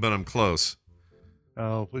not, but I'm close.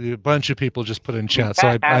 Oh, a bunch of people just put in chat,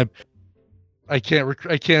 so I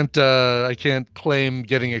can't claim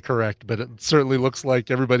getting it correct, but it certainly looks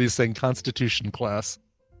like everybody's saying Constitution class.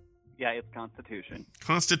 Yeah, it's Constitution.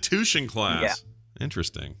 Constitution class. Yeah.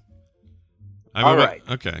 Interesting. All right.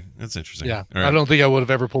 Okay, that's interesting. Yeah, All right. I don't think I would have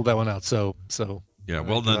ever pulled that one out. So. Yeah,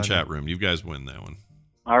 well done, chat room. You guys win that one.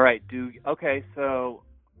 All right. Okay, so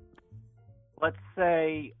let's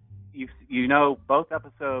say you know both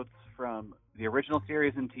episodes from the original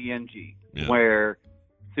series in TNG, where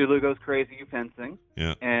Sulu goes crazy fencing,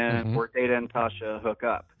 and where Data and Tasha hook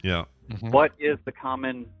up. Yeah. Mm-hmm. What is the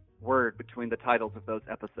common word between the titles of those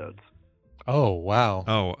episodes? Oh, wow.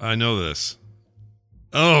 Oh, I know this.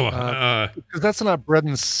 Oh, because that's not Bread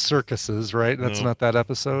and Circuses, right? That's not that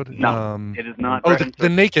episode. No, it is not. Oh, the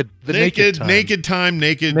naked time.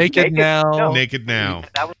 Naked now. Naked now.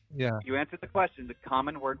 That was, yeah. You answered the question. The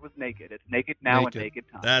common word was naked. It's naked now and naked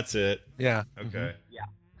time. That's it. Yeah. Okay.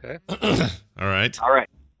 Yeah. Okay. All right.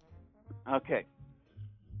 Okay.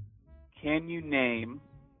 Can you name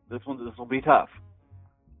this one? This will be tough.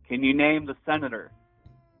 Can you name the senator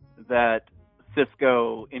that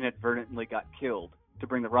Sisko inadvertently got killed to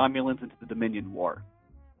bring the Romulans into the Dominion War?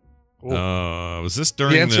 Was this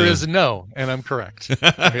during the answer is no, and I'm correct.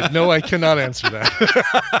 No, I cannot answer that.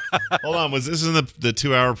 Hold on, was this in the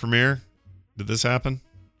 2-hour premiere? Did this happen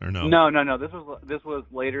or no? No. This was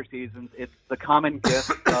later seasons. It's the common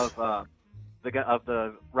gift of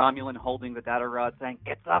the Romulan holding the data rod, saying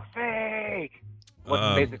it's a fake.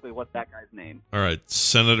 Basically what's that guy's name? All right,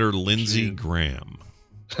 Senator Lindsey Graham.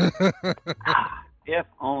 If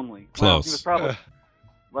only. Close. Well, he was probably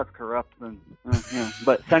less corrupt than,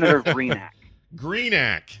 but Senator Greenack.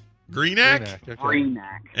 Greenack. Okay.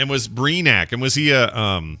 And was Breenack, and was he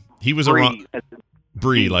he was Bree,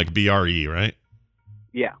 Bree, like BRE, right?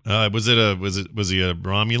 Yeah. Was he a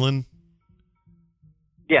Romulan?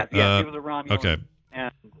 Yeah, he was a Romulan. Okay.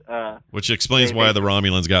 And which explains why the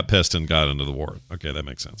Romulans got pissed and got into the war. Okay, that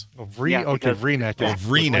makes sense. Vreenack.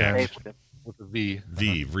 Vreenack. With a V.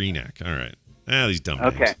 Vreenack. All right. These dumb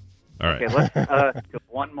names. Okay. All right. Okay, let's go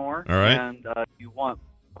one more. All right. And do you want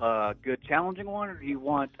a good challenging one, or do you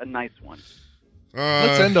want a nice one?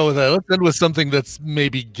 Let's end with that. Let's end with something that's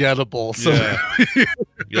maybe gettable. So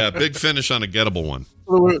big finish on a gettable one.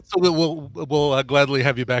 So that we'll gladly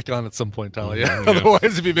have you back on at some point, Talia. Yeah.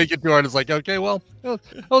 Otherwise, if you make it too hard, it's like, okay, well, that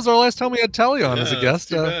was our last time we had Talia on as a guest.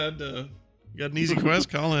 Too bad. You got an easy quest?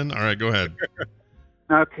 Call in. All right, go ahead.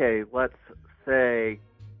 Okay, let's say.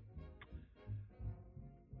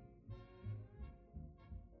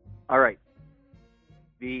 All right.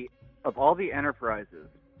 Of all the Enterprises.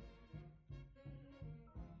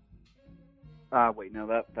 Wait, no,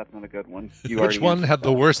 that's not a good one. Which one had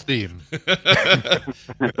the worst theme?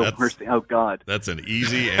 The worst theme. Oh God. That's an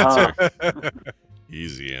easy answer.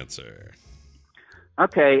 Easy answer.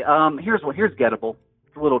 Okay, here's gettable.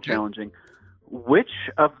 It's a little challenging. Which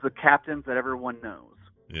of the captains that everyone knows?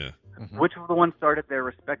 Yeah. Which of the ones started their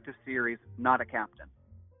respective series not a captain?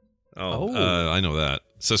 I know that.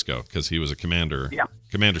 Sisko, because he was a commander. Yeah.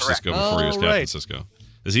 Commander Sisko before he was Captain Sisko.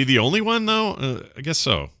 Is he the only one, though? I guess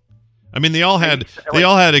so. I mean, they all had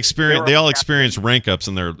experience. They all experienced rank ups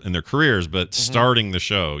in their careers, but starting the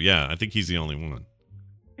show, yeah, I think he's the only one.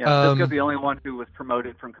 Yeah, Sisko's the only one who was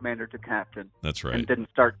promoted from commander to captain. That's right. And didn't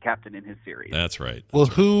start captain in his series. That's right. Well,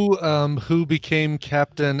 who became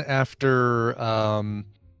captain after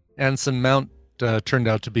Anson Mount turned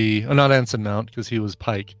out to be not Anson Mount because he was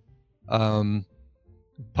Pike. Not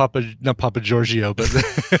Papa Giorgio, but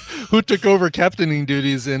who took over captaining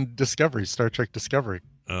duties in Discovery, Star Trek Discovery?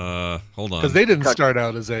 Hold on, because they didn't start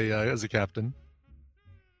out as a captain.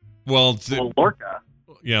 Well, Lorca.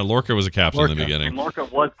 Yeah, Lorca was a captain in the beginning. And Lorca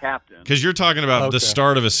was captain. Because you're talking about the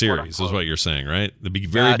start of a series, is what you're saying, right? The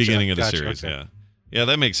very beginning of the series. Okay. Yeah,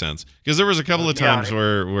 that makes sense. Because there was a couple of times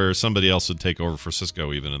where somebody else would take over for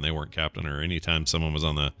Sisko even, and they weren't captain, or anytime someone was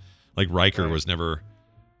on the, like Riker was never.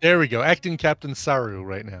 There we go, acting Captain Saru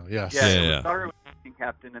right now. Yes. Yeah. Saru was acting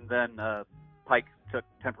captain, and then Pike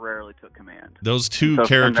temporarily took command. Those two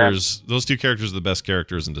characters are the best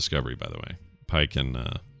characters in Discovery, by the way. Pike and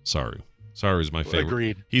Saru. Saru is my favorite.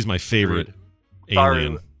 Agreed. He's my favorite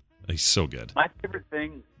alien. He's so good. My favorite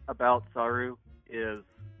thing about Saru is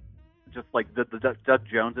just like the Doug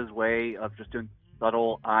Jones's way of just doing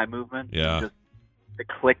subtle eye movement. Yeah. Just the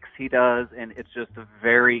clicks he does, and it's just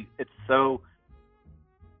it's so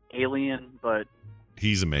alien, but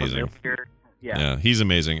he's amazing. Yeah, he's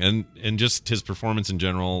amazing, and just his performance in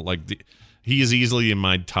general, like he is easily in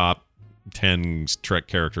my top 10 Trek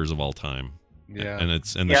characters of all time. Yeah, and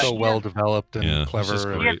it's so well developed and clever.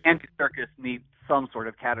 He and Andy Serkis need some sort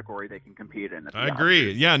of category they can compete in. I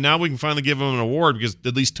agree. Yeah, now we can finally give them an award because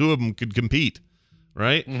at least two of them could compete,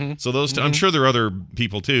 right? Mm-hmm. So those two, I'm sure there are other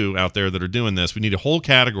people too out there that are doing this. We need a whole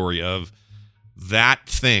category of that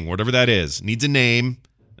thing, whatever that is, needs a name.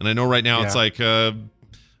 And I know right now it's like, they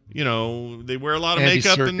wear a lot of Andy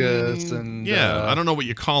makeup Serkis and I don't know what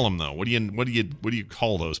you call them though. What do you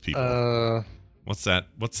call those people? What's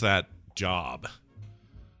that job?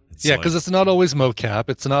 Because it's not always mocap.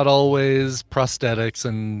 It's not always prosthetics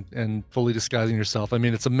and fully disguising yourself. I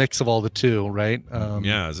mean, it's a mix of all the two, right?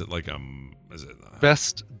 Is it like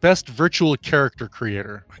best virtual character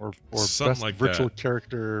creator or something best like virtual that.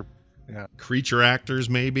 character? Yeah. Creature actors,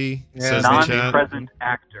 maybe. Yeah. Non-present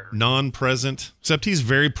actor. Non-present, except he's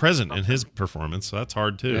very present in his performance, so that's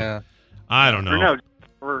hard too. Yeah. I don't know.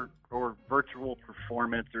 Or virtual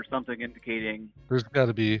performance or something indicating. There's got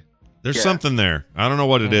to be. There's something there. I don't know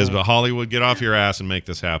what it is, but Hollywood, get off your ass and make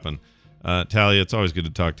this happen. Talia, it's always good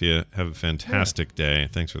to talk to you. Have a fantastic day.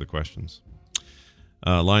 Thanks for the questions.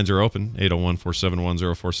 Lines are open,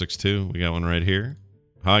 801-471-0462. We got one right here.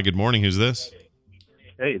 Hi, good morning. Who's this?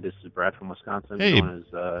 Hey, this is Brad from Wisconsin. Hey. Known as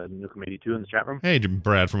Nukem82 in the chat room. Hey,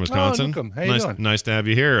 Brad from Wisconsin. Nukem. How you doing? Nice to have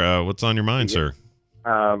you here. What's on your mind, sir?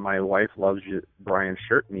 My wife loves Brian's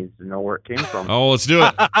shirt and needs to know where it came from. Oh, let's do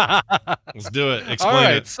it. Let's do it. Explain All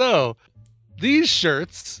right, it. so these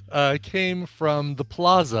shirts came from the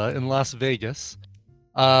Plaza in Las Vegas.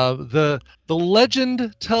 The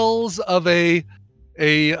legend tells of a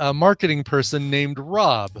marketing person named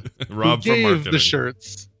Rob, Rob who from gave marketing. the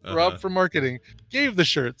shirts. Rob from marketing gave the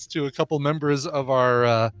shirts to a couple members of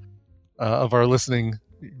our listening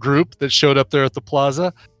group that showed up there at the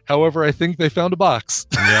Plaza. However, I think they found a box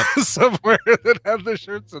somewhere that had the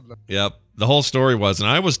shirts in them. Yep. The whole story was, and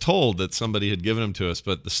I was told that somebody had given them to us,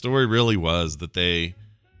 but the story really was that they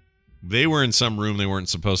were in some room they weren't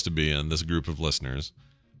supposed to be in, this group of listeners,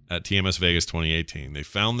 at TMS Vegas 2018. They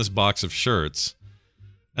found this box of shirts,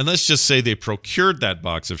 and let's just say they procured that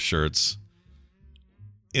box of shirts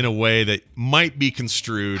in a way that might be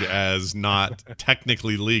construed as not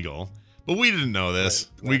technically legal. But we didn't know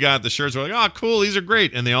this. Right. We got the shirts. We're like, oh, cool. These are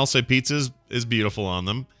great. And they all say pizza is beautiful on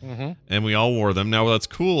them. Mm-hmm. And we all wore them. Now, what's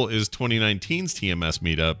cool is 2019's TMS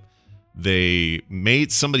meetup.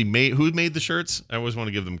 Who made the shirts? I always want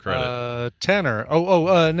to give them credit. Tanner.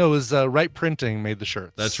 No, it was Right Printing made the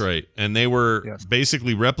shirts. That's right. And they were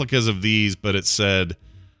basically replicas of these, but it said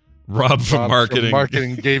Rob from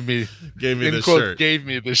marketing gave me this quote, shirt. Gave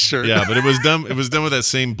me this shirt. Yeah, but it was done with that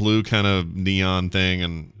same blue kind of neon thing.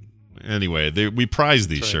 And anyway, we prize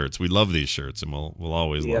these shirts. We love these shirts, and we'll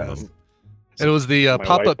always love them. It was the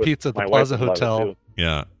pop-up pizza at the Plaza Hotel.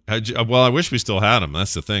 Yeah. Well, I wish we still had them.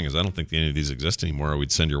 That's the thing, is I don't think any of these exist anymore. Or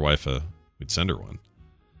we'd send your wife we'd send her one.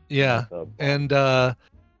 Yeah. And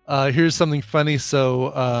here's something funny.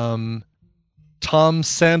 So Tom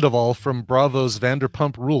Sandoval from Bravo's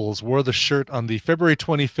Vanderpump Rules wore the shirt on the February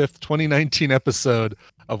 25th, 2019 episode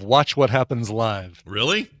of Watch What Happens Live.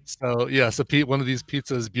 Really? So, one of these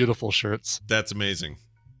Pizza's Beautiful shirts. That's amazing.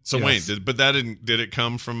 So wait, did it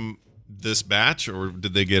come from this batch, or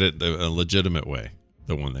did they get it a legitimate way?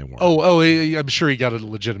 the one they weren't. I'm sure he got it a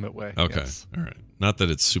legitimate way. Okay. Yes. All right. Not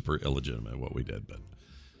that it's super illegitimate what we did, but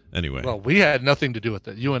anyway. Well, we had nothing to do with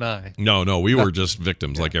it. You and I. No, we were just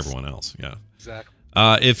victims like everyone else. Yeah. Exactly.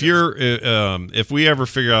 If we ever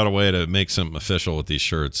figure out a way to make something official with these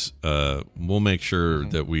shirts, we'll make sure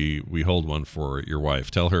that we hold one for your wife.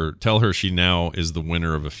 Tell her she now is the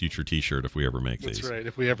winner of a future T-shirt if we ever make these. That's right.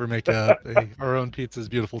 If we ever make our own pizza's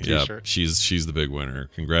beautiful T-shirt. Yeah, she's the big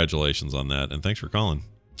winner. Congratulations on that, and thanks for calling.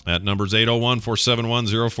 That number's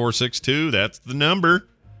 801-471-0462. That's the number.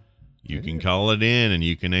 You can call it in, and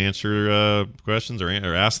you can answer questions or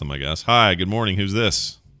ask them, I guess. Hi, good morning. Who's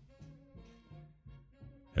this?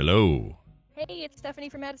 Hello. Hey, it's Stephanie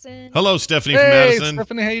from Madison. Hello, Stephanie from Madison. Hey,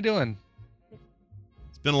 Stephanie, how you doing?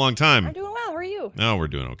 It's been a long time. I'm doing well. How are you? No, we're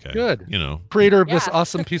doing okay. Good. You know, creator of this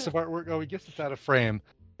awesome piece of artwork. Oh, I guess it's out of frame.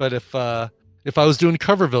 But if I was doing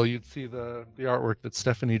Coverville, you'd see the artwork that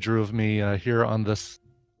Stephanie drew of me here on this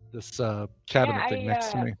cabinet thing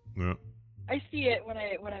next to me. Yeah. I see it when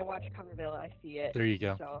I watch Coverville. I see it. There you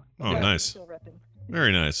go. So, nice. Still repping.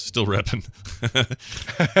 Very nice. Still repping.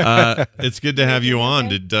 It's good to have you on.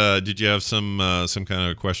 Did you have some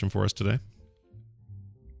kind of question for us today?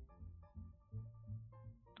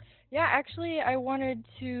 Yeah, actually, I wanted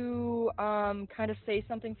to kind of say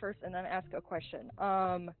something first and then ask a question.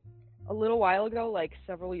 A little while ago, like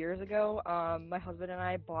several years ago, my husband and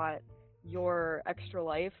I bought your Extra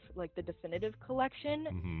Life, like the definitive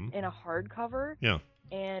collection, in a hardcover. Yeah.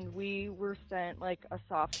 And we were sent like a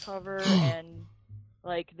soft cover and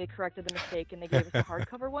like they corrected the mistake and they gave us a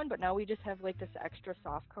hardcover one, but now we just have like this extra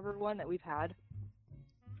soft cover one that we've had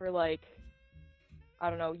for like, I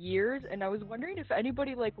don't know, years. And I was wondering if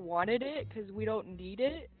anybody like wanted it because we don't need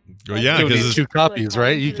it. Oh yeah, because it's 2 copies,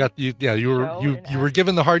 right? You were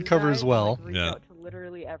given the hardcover as well. Like, reach out to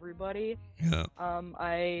literally everybody. Yeah.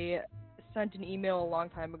 I sent an email a long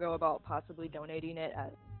time ago about possibly donating it as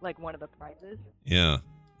like one of the prizes. Yeah.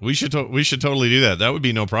 We should totally do that. That would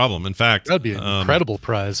be no problem. In fact, that'd be an incredible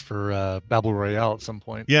prize for Babel Royale at some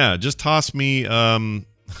point. Yeah, just toss me.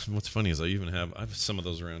 What's funny is I have some of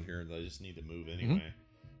those around here that I just need to move anyway.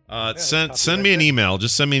 Send me an email.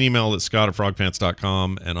 Just send me an email at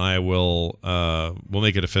scott@frogpants.com, and I will we'll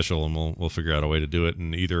make it official, and we'll figure out a way to do it.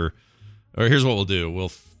 And here's what we'll do.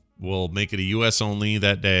 We'll make it a U.S. only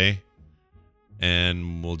that day,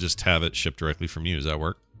 and we'll just have it shipped directly from you. Does that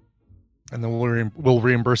work? And then we'll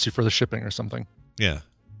reimburse you for the shipping or something. Yeah.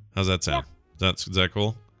 How's that sound? Yeah. Is that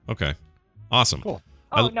cool? Okay. Awesome. Cool.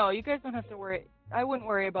 Oh, no, you guys don't have to worry. I wouldn't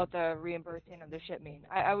worry about the reimbursing of the shipping.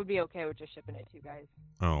 I would be okay with just shipping it to you guys.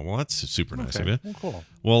 Oh, well, that's super nice of you. Well, cool.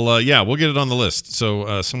 Well, yeah, we'll get it on the list.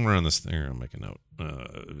 So somewhere on this thing, I'll make a note.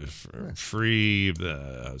 Free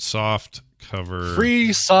soft cover.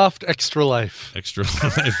 Free soft Extra Life. Extra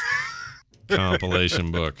Life.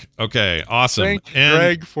 Compilation book. Okay, awesome. Thank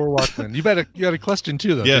Greg for Walkman. You had a question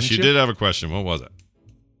too, though. Yes, you did have a question. What was it?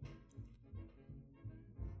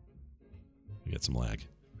 You get some lag.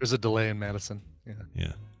 There's a delay in Madison.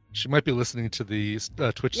 Yeah. She might be listening to the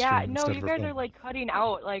Twitch stream. Yeah, no, you guys are like cutting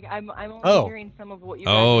out. Like I'm only hearing some of what you.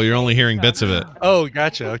 Oh, you're only hearing bits of it. Oh,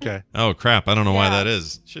 gotcha. Okay. Oh crap! I don't know why that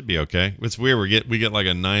is. Should be okay. It's weird. We get like a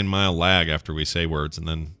 9-mile lag after we say words, and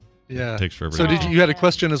then it takes forever. So you had a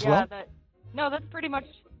question as well? No, that's pretty much.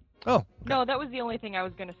 Oh. Okay. No, that was the only thing I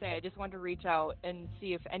was going to say. I just wanted to reach out and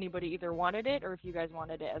see if anybody either wanted it or if you guys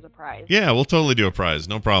wanted it as a prize. Yeah, we'll totally do a prize.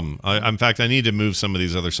 No problem. In fact, I need to move some of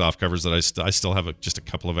these other soft covers that I still have just a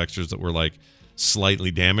couple of extras that were like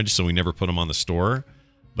slightly damaged, so we never put them on the store,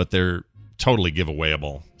 but they're totally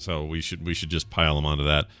giveawayable. So we should just pile them onto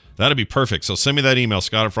that. That'd be perfect. So send me that email,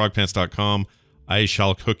 scott@frogpants.com. I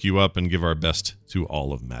shall hook you up and give our best to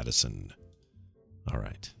all of Madison. All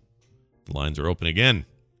right. The lines are open again.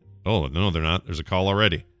 Oh, no, they're not. There's a call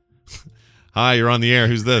already. Hi, you're on the air.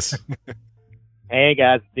 Who's this? Hey,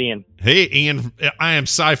 guys. It's Ian. Hey, Ian. I am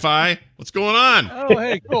Sci-Fi. What's going on? Oh,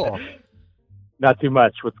 hey, cool. Not too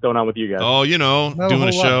much. What's going on with you guys? Oh, doing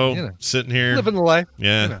a show, sitting here. Living the life.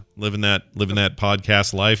 Yeah, living that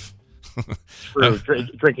podcast life. True.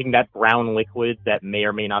 Drinking that brown liquid that may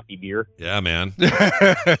or may not be beer. Yeah, man.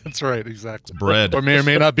 That's right, exactly. It's bread. Or may or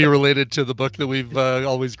may not be related to the book that we've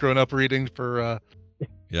always grown up reading for...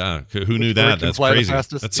 Yeah, who knew that? That's crazy.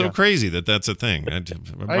 That's so crazy that's a thing. I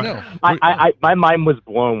know. My mind was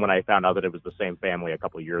blown when I found out that it was the same family a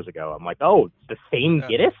couple of years ago. I'm like, oh, it's the same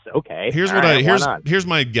Guinness? Okay. Here's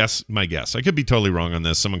my guess. I could be totally wrong on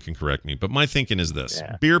this. Someone can correct me. But my thinking is this: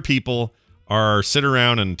 beer people are sit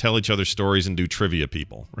around and tell each other stories and do trivia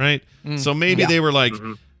people, right? So maybe they were like,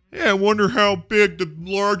 "Yeah, I wonder how big the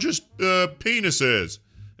largest penis is."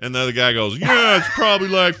 And the other guy goes, yeah, it's probably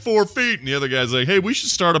like 4 feet. And the other guy's like, hey, we should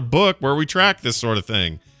start a book where we track this sort of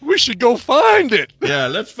thing. We should go find it. Yeah,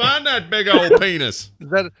 let's find that big old penis.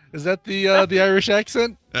 Is that the Irish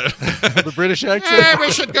accent? The British accent? Yeah,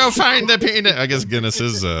 we should go find the penis. I guess Guinness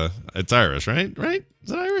is it's Irish, right? Right?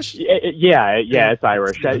 Is it Irish? Yeah, it's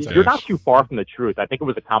Irish. It's You're Irish. not too far from the truth. I think it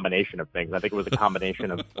was a combination of things. I think it was a combination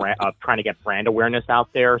of trying to get brand awareness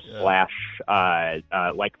out there, /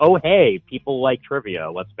 like, oh, hey, people like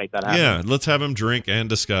trivia. Let's make that happen. Yeah, let's have him drink and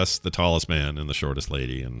discuss the tallest man and the shortest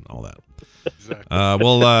lady and all that. Exactly.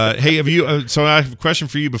 Hey, have you? So I have a question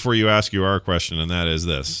for you before you ask you our question, and that is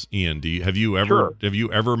this, Ian. Have you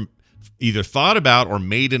ever either thought about or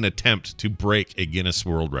made an attempt to break a Guinness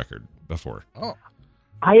World Record before? Oh,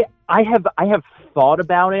 I have thought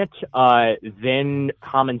about it. Then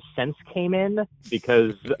common sense came in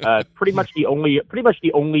because pretty much the only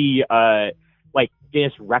like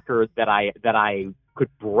Guinness record that I could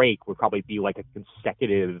break would probably be like a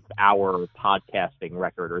consecutive hour podcasting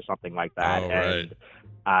record or something like that. Oh, right.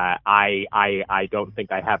 And I don't think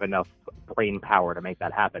I have enough brain power to make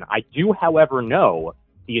that happen. I do, however, know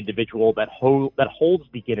the individual that holds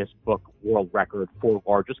the Guinness Book World Record for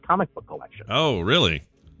largest comic book collection. Oh, really?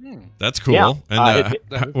 That's cool. Yeah.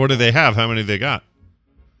 And what do they have? How many they got?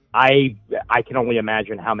 I can only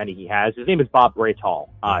imagine how many he has. His name is Bob Braytall.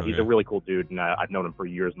 He's a really cool dude, and I've known him for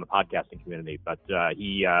years in the podcasting community. But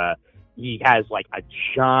he has like a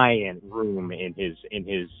giant room in his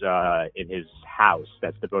house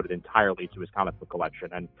that's devoted entirely to his comic book collection,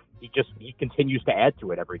 and he continues to add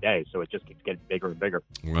to it every day. So it just keeps getting bigger and bigger.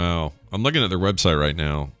 Wow, I'm looking at their website right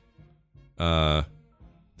now.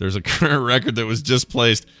 There's a current record that was just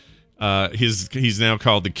placed. He's now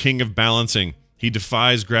called the King of Balancing. He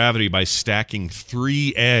defies gravity by stacking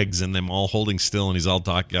 3 eggs and them all holding still, and he's all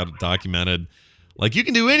documented. Like, you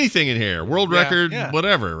can do anything in here. World record,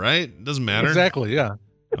 whatever, right? Doesn't matter. Exactly, yeah.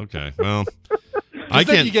 Okay, well, I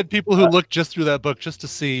can't. You get people who look just through that book just to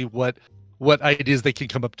see what ideas they can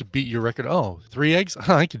come up to beat your record. Oh, 3 eggs?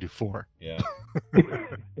 I can do 4. Yeah.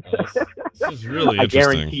 This is really I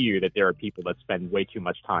interesting. guarantee you that there are people that spend way too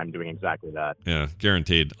much time doing exactly that. Yeah,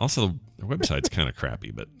 guaranteed. Also, the website's kind of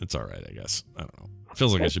crappy, but it's all right, I guess. I don't know.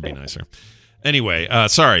 Feels like it should be nicer. Anyway,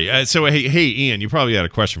 sorry. So, hey, Ian, you probably had a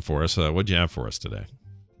question for us. What'd you have for us today?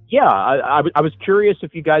 Yeah, I was curious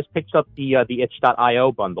if you guys picked up the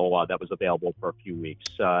itch.io bundle that was available for a few weeks.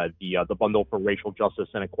 The bundle for racial justice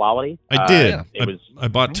and equality. I did. I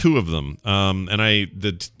bought Mm-hmm. 2 of them, and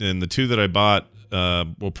the 2 that I bought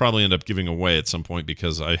will probably end up giving away at some point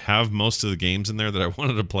because I have most of the games in there that I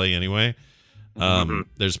wanted to play anyway.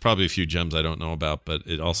 There's probably a few gems I don't know about, but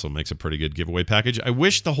it also makes a pretty good giveaway package. I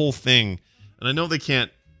wish the whole thing, and I know they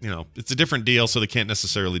can't, it's a different deal, so they can't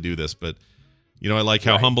necessarily do this, but I like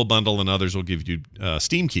how Humble Bundle and others will give you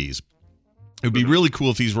Steam keys. It would be really cool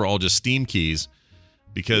if these were all just Steam keys,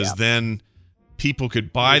 because then people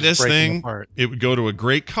could buy this thing. It would go to a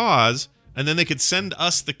great cause, and then they could send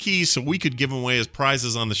us the keys so we could give them away as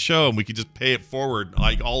prizes on the show, and we could just pay it forward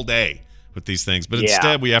like all day with these things. But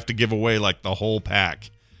instead, we have to give away like the whole pack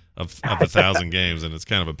of 1,000 games, and it's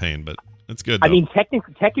kind of a pain, but it's good. I mean,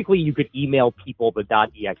 technically, you could email people the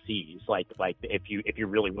 .exes, like if you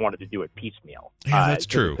really wanted to do it piecemeal. Yeah, that's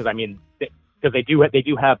true. Because I mean, because they do have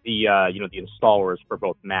the the installers for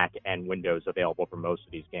both Mac and Windows available for most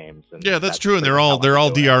of these games. And yeah, that's true, and they're all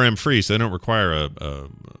DRM free, so they don't require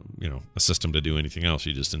a system to do anything else.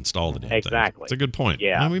 You just install the damn thing. Exactly. It's a good point.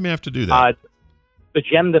 Yeah, well, we may have to do that. The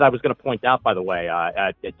gem that I was going to point out, by the way,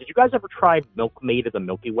 did you guys ever try Milkmaid of the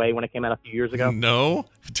Milky Way when it came out a few years ago? No.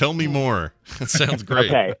 Tell me more. That sounds great.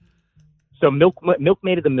 Okay. So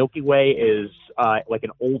Milkmaid of the Milky Way is like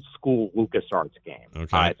an old school LucasArts game.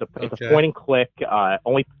 Okay. It's a point and click.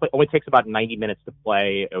 Only takes about 90 minutes to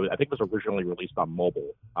play. I think it was originally released on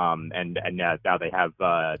mobile. And now they have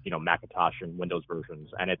Macintosh and Windows versions,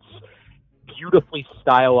 and it's beautifully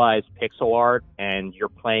stylized pixel art, and you're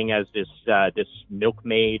playing as this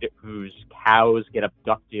milkmaid whose cows get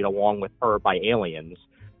abducted along with her by aliens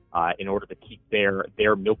in order to keep their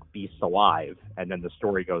milk beasts alive, and then the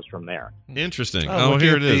story goes from there. Interesting. Oh,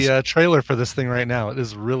 here it is. The trailer for this thing right now. It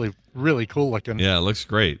is really, really cool looking. Yeah, it looks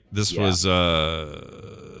great. This was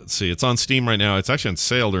let's see, it's on Steam right now. It's actually on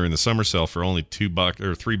sale during the summer sale for only $2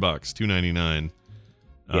 or $3, $2.99.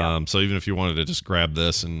 Yeah. So even if you wanted to just grab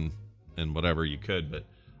this and whatever, you could. But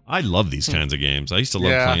I love these kinds of games. I used to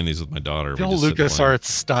love playing these with my daughter. The whole LucasArts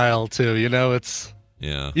style too. It's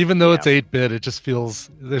even though it's 8-bit, it just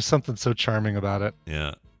feels there's something so charming about it.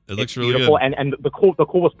 Yeah, it looks really beautiful. good. And the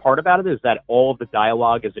coolest part about it is that all of the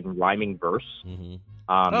dialogue is in rhyming verse. Mm-hmm.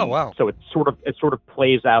 Oh, wow. So it sort of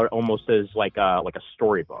plays out almost as like a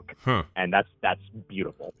storybook, Huh. and that's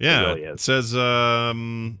beautiful. Yeah, it really is. It says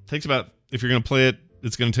takes about, if you're going to play it,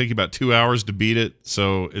 it's going to take you about 2 hours to beat it.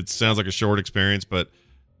 So it sounds like a short experience, but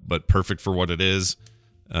perfect for what it is.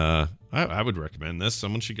 I would recommend this.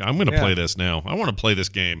 I'm going to play this now. I want to play this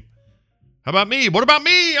game. How about me? What about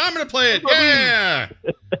me? I'm going to play it. Yeah.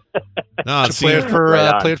 No, play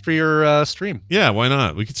it for your stream. Yeah, why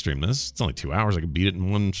not? We could stream this. It's only 2 hours. I could beat it in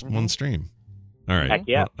one stream. All right. Heck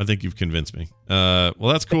yeah. Well, I think you've convinced me. Well,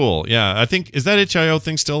 that's cool. Yeah, I think, is that itch.io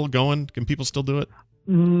thing still going? Can people still do it?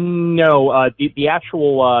 No, the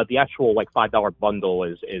actual like $5 bundle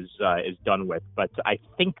is done with, but I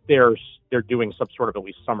think they're doing some sort of at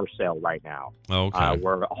least summer sale right now. Okay.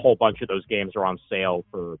 Where a whole bunch of those games are on sale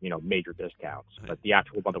for major discounts, but the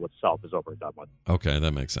actual bundle itself is over and done with. Okay,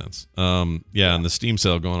 that makes sense. Yeah, and the Steam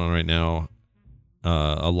sale going on right now.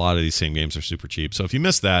 A lot of these same games are super cheap. So if you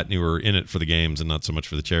missed that and you were in it for the games and not so much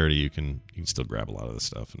for the charity, you can still grab a lot of this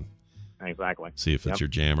stuff and see if it's your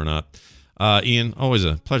jam or not. Ian, always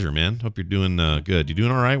a pleasure, man. Hope you're doing good. You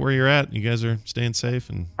doing all right where you're at? You guys are staying safe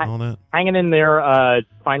and all that? Hanging in there.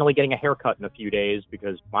 Finally getting a haircut in a few days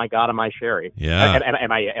because my God, am I sherry? Yeah.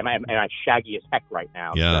 And I shaggy as heck right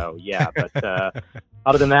now. Yeah. So yeah, but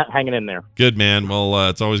other than that, hanging in there. Good, man. Well,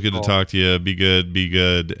 it's always good to talk to you. Be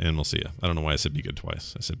good, and we'll see you. I don't know why I said be good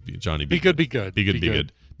twice. I said Johnny. Be good. Be good. Be good. Be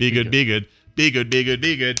good. Be good. Be good. Be good. Be good.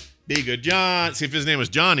 Be good. Be good, John. See, if his name was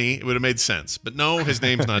Johnny, it would have made sense. But no, his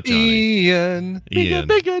name's not Johnny. Ian. Be good.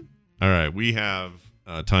 Be good. All right, we have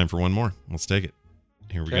time for one more. Let's take it.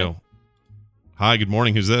 Here we go. Hi, good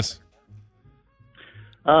morning. Who's this?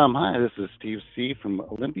 Hi, this is Steve C. from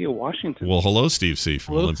Olympia, Washington. Well, hello, Steve C.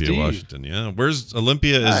 from Olympia, Steve. Washington. Yeah, where's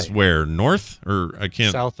Olympia? Is where, north or I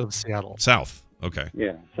can't? South of Seattle. South. Okay.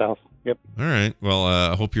 Yeah, south. Yep. All right. Well,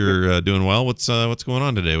 I hope you're doing well. What's going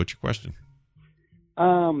on today? What's your question?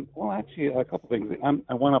 Well, actually, a couple things.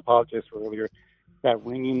 I want to apologize for earlier. That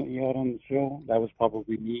ringing that you had on the show, that was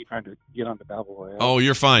probably me trying to get on the Battle Royale. Oh,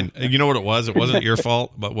 you're fine. You know what it was? It wasn't your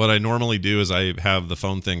fault. But what I normally do is I have the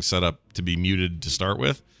phone thing set up to be muted to start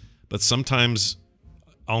with. But sometimes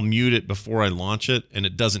I'll mute it before I launch it, and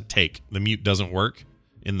it doesn't take. The mute doesn't work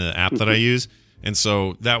in the app that I use. And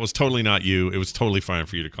so that was totally not you. It was totally fine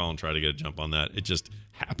for you to call and try to get a jump on that. It just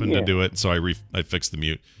happened to do it, so I fixed the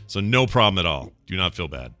mute. So no problem at all. Do not feel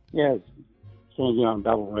bad. Yeah, so on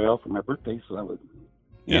Battle Royale for my birthday, so that was.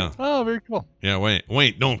 Yeah. Oh, very cool. Yeah,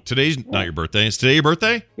 wait. No, today's not your birthday. Is today your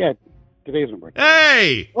birthday? Yeah, today's my birthday.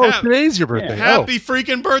 Hey! Today's your birthday. Happy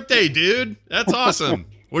freaking birthday, dude. That's awesome.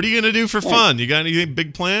 What are you going to do for fun? You got any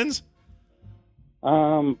big plans?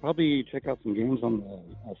 Probably check out some games on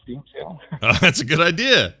the Steam sale. That's a good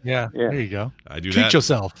idea. Yeah, there you go. I do Treat that.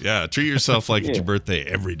 yourself. Yeah, treat yourself like it's your birthday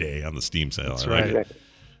every day on the Steam sale. That's I like right. it.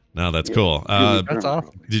 No, that's cool. That's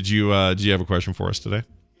awesome. Did you have a question for us today?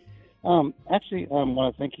 Actually, I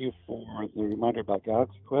want to thank you for the reminder about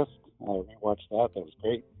Galaxy Quest. I rewatched that. That was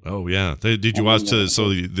great. Oh yeah. Did you watch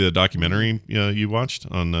the documentary you watched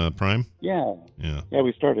on Prime? Yeah. Yeah,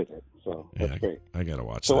 we started it, so that's great. I gotta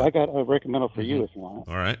watch. So that. I got a recommendal for you if you want.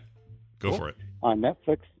 All right, go for it. On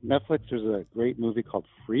Netflix, there's a great movie called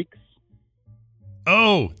Freaks.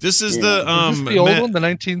 Oh, this is Is this the old one, the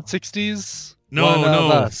 1960s. No.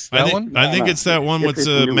 I think it's that one with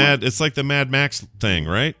Mad. It's like the Mad Max thing,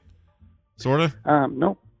 right? Sort of.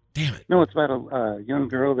 No. Damn it. No, it's about a young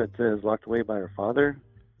girl that is locked away by her father.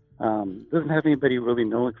 Doesn't have anybody you really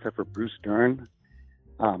know except for Bruce Dern.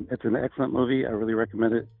 It's an excellent movie. I really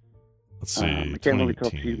recommend it. Let's see. I can't really tell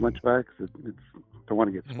too much about it because don't want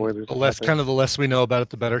to get spoilers. The less we know about it,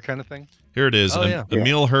 the better, kind of thing. Here it is. Oh, yeah.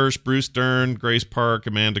 Emile Hirsch, Bruce Dern, Grace Park,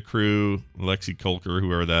 Amanda Crew, Lexi Kolker,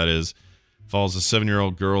 whoever that is, follows a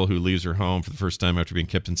 7-year-old girl who leaves her home for the first time after being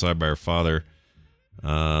kept inside by her father.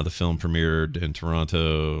 The film premiered in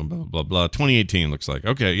Toronto, blah, blah, blah. 2018 looks like.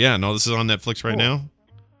 Okay, yeah, no, this is on Netflix right now?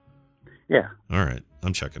 Yeah. All right,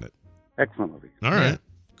 I'm checking it. Excellent movie. All right,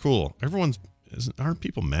 cool. Aren't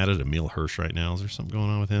people mad at Emile Hirsch right now? Is there something going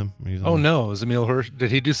on with him? No, is Emile Hirsch, did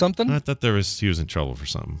he do something? I thought he was in trouble for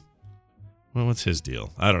something. Well, what's his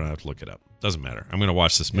deal? I don't know. I have to look it up. Doesn't matter. I'm going to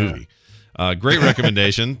watch this movie. Great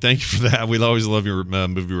recommendation. Thank you for that. We always love your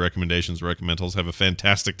movie recommendations. Recommendals. Have a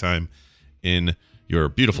fantastic time in your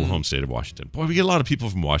beautiful home state of Washington. Boy, we get a lot of people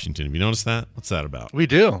from Washington. Have you noticed that? What's that about? We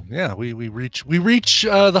do. Yeah, we reach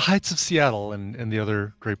the heights of Seattle and the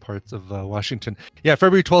other great parts of Washington. Yeah,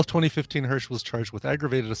 February 12th, 2015, Hirsch was charged with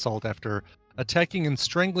aggravated assault after attacking and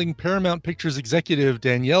strangling Paramount Pictures executive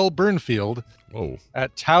Danielle Burnfield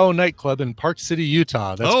at Tao nightclub in Park City,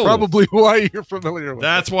 Utah. That's probably why you're familiar with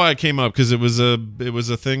That's why it came up, because it was a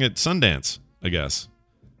thing at Sundance. I guess.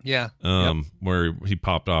 Yeah. Where he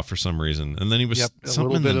popped off for some reason, and then he was a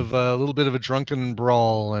little bit of a drunken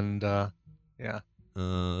brawl, and yeah.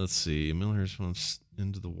 Let's see. Miller's once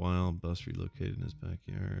into the wild, bus relocated in his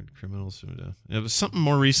backyard. Criminals. It was something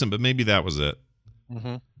more recent, but maybe that was it.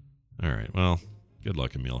 Mm-hmm. All right. Well, good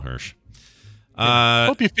luck, Emil Hirsch.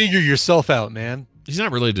 Hope you figure yourself out, man. He's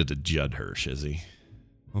not related to Judd Hirsch, is he?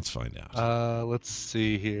 Let's find out. Let's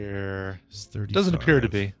see here. He's 35. Doesn't appear to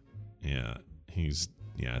be. Yeah,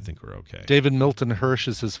 I think we're okay. David Milton Hirsch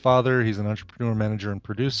is his father. He's an entrepreneur, manager, and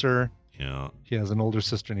producer. Yeah. He has an older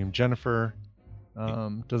sister named Jennifer.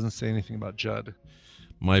 Doesn't say anything about Judd.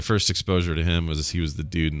 My first exposure to him was he was the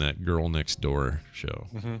dude in that Girl Next Door show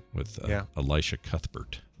with Elisha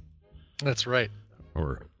Cuthbert. That's right.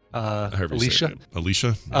 Or Alicia.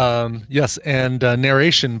 Alicia? Yes, and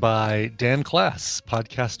narration by Dan Class,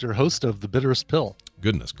 podcaster, host of The Bitterest Pill.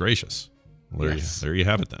 Goodness gracious. Well, there you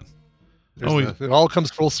have it then. It all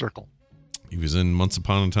comes full circle. He was in Once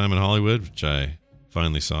Upon a Time in Hollywood, which I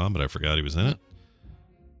finally saw, but I forgot he was in it.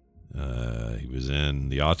 He was in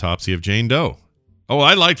The Autopsy of Jane Doe. Oh,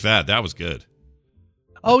 I liked that. That was good.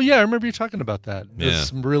 Oh, yeah, I remember you talking about that. Yeah.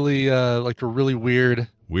 It's really, like a really weird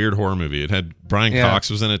horror movie. It had Brian Cox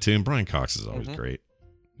was in it, too, and Brian Cox is always great.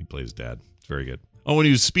 He plays his dad. It's very good. Oh, and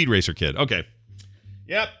he was a Speed Racer kid. Okay.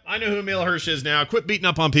 Yep, I know who Emil Hirsch is now. Quit beating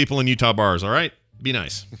up on people in Utah bars, all right? Be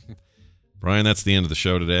nice. Brian, that's the end of the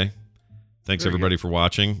show today. Thanks, everybody, for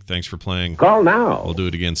watching. Thanks for playing. Call now. We'll do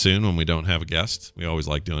it again soon when we don't have a guest. We always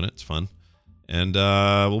like doing it. It's fun. And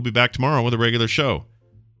we'll be back tomorrow with a regular show.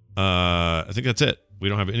 I think that's it. We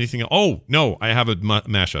don't have anything else. Oh, no, I have a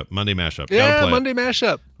mashup. Monday mashup. Yeah, Monday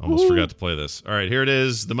mashup. Almost forgot to play this. All right, here it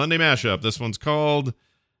is. The Monday mashup. This one's called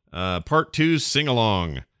Part 2 Sing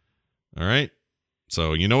Along. All right.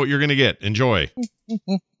 So you know what you're going to get. Enjoy.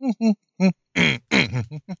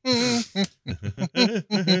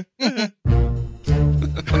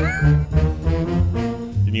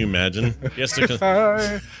 Can you imagine? Yes, if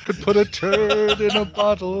I could put a turd in a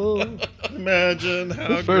bottle, imagine how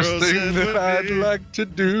the first gross thing that I'd like to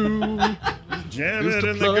do Jam is it to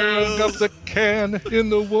in the plug girls' up the can in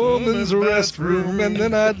the woman's restroom, and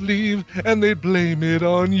then I'd leave, and they'd blame it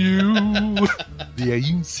on you. The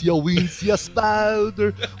Ainsia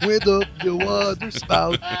spider with up your water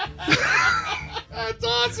spout. That's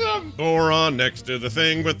awesome. Or on next to the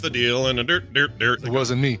thing with the deal and a dirt. It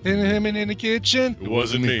wasn't me. And him in the kitchen. It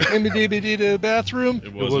wasn't me. And he did it in the bathroom.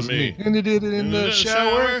 It wasn't me. And he did it in the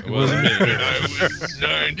shower. It wasn't me. I was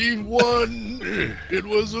 91. It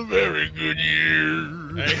was a very good year.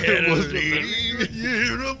 It was a very good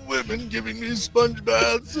year of women giving me sponge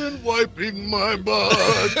baths and wiping my butt.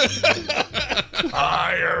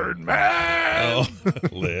 Iron Man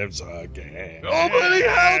lives again. Nobody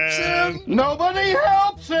helps him. Nobody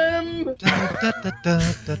helps him.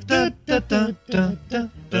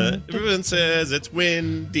 Everyone says it's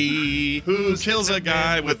windy. Who kills a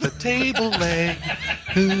guy with a table leg?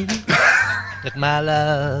 Let my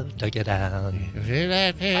love take you down.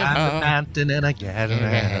 I'm a mountain and I get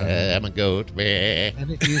around. I'm a goat man.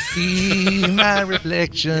 And if you see my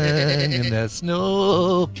reflection in that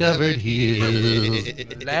snow-covered hill,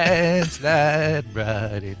 landslide,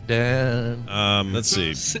 write it down. Let's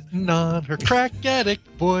see. Sitting on her crack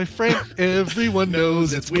addict boyfriend, everyone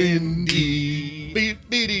knows it's windy.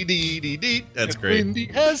 That's great. Windy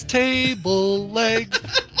has table legs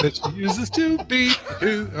that she uses to beat.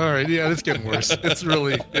 All right, yeah, it's getting worse. It's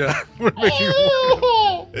really, yeah, we're making it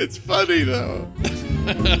worse. It's funny though.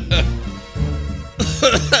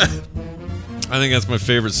 I think that's my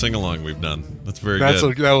favorite sing-along we've done. That's very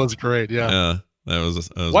good. That was great, yeah. Yeah, that was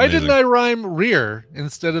Why amazing. didn't I rhyme rear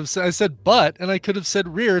instead of, I said but, and I could have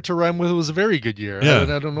said rear to rhyme with it was a very good year. Yeah.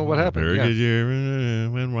 I don't know what happened. Very good year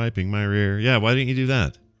when wiping my rear. Yeah, why didn't you do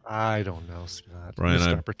that? I don't know, Scott. Brian, Missed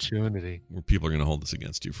opportunity. People are going to hold this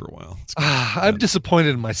against you for a while. I'm disappointed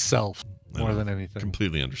in myself more than anything.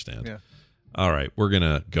 Completely understand. Yeah. All right, we're going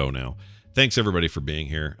to go now. Thanks, everybody, for being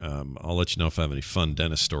here. I'll let you know if I have any fun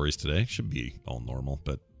dentist stories today. Should be all normal,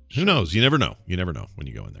 but who knows? You never know. You never know when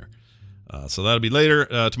you go in there. So that'll be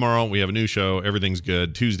later. Tomorrow, we have a new show. Everything's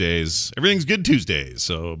good Tuesdays. Everything's good Tuesdays.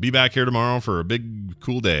 So be back here tomorrow for a big,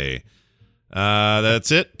 cool day.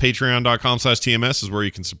 That's it. Patreon.com/TMS is where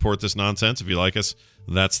you can support this nonsense. If you like us,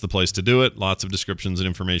 that's the place to do it. Lots of descriptions and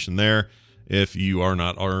information there if you are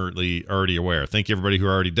not already aware. Thank you, everybody who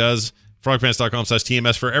already does.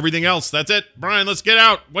 Frogpants.com/TMS for everything else. That's it. Brian, let's get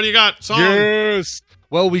out. What do you got? Song? Yes.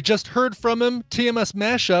 Well, we just heard from him. TMS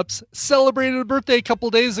Mashups celebrated a birthday a couple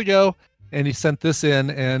days ago, and he sent this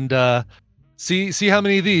in. And see how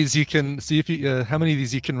many of these you can see if you how many of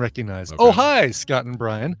these you can recognize. Okay. Oh, hi, Scott and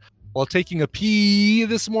Brian. While taking a pee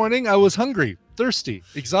this morning, I was hungry, thirsty,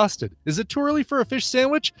 exhausted. Is it too early for a fish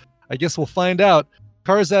sandwich? I guess we'll find out.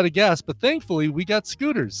 Car's out of gas, but thankfully we got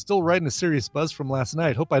scooters. Still riding a serious buzz from last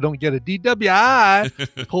night. Hope I don't get a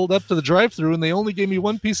DWI. Pulled up to the drive-thru and they only gave me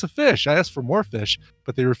one piece of fish. I asked for more fish,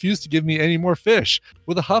 but they refused to give me any more fish.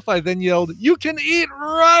 With a huff, I then yelled, "You can eat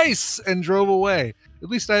rice!" and drove away. At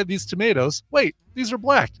least I have these tomatoes. Wait, these are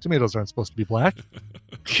black. Tomatoes aren't supposed to be black.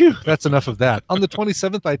 Phew, that's enough of that. On the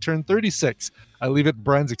 27th, I turned 36. I leave it in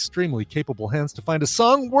Brian's extremely capable hands to find a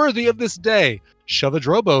song worthy of this day. Shove a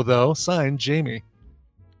drobo, though. Signed, Jamie.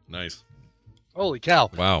 Nice. Holy cow.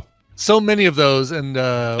 Wow. So many of those. And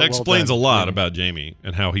that explains a lot about Jamie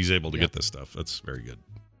and how he's able to get this stuff. That's very good.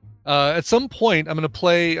 At some point, I'm going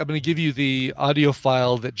to give you the audio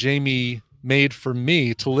file that Jamie made for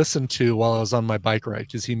me to listen to while I was on my bike ride,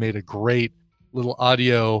 because he made a great little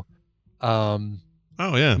audio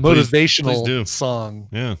motivational please song.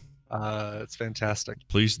 Yeah. It's fantastic.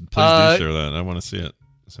 Please do share that. I want to see it.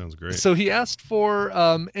 Sounds great. So he asked for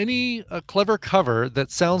any clever cover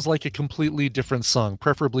that sounds like a completely different song,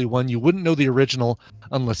 preferably one you wouldn't know the original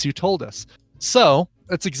unless you told us. So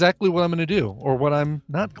that's exactly what I'm going to do, or what I'm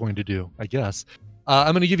not going to do, I guess.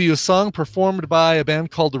 I'm going to give you a song performed by a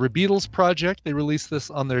band called the Beatles Project. They released this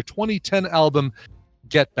on their 2010 album,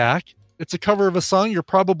 Get Back. It's a cover of a song you're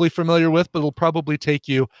probably familiar with, but it'll probably take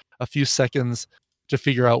you a few seconds to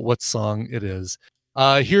figure out what song it is.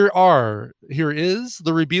 Here is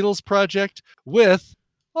the Beatles Project with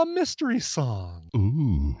a mystery song.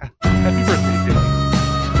 Ooh. Happy birthday, Jamie.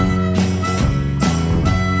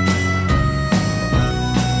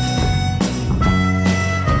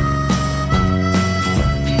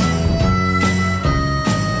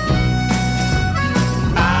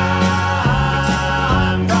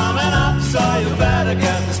 I'm coming up, so you better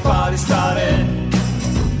get this party started.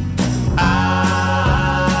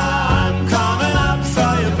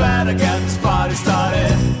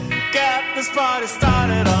 Party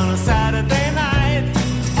started on a Saturday night.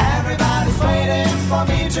 Everybody's waiting for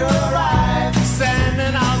me to arrive.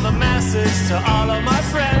 Sending out the message to all of my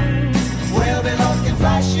friends. We'll be looking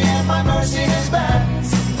flashy in my Mercedes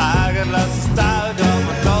Benz. I got lots of style, got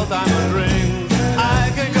my gold diamond rings.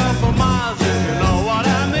 I can go for miles if you know what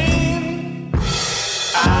I mean.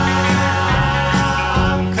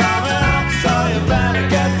 I'm coming up, so you better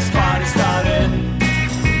get this party started.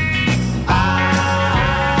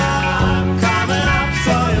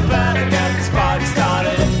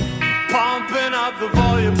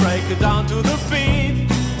 Break it down to the beat.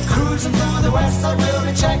 Cruising through the west side, we'll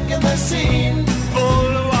be checking the scene. Full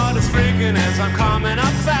of water's freaking as I'm coming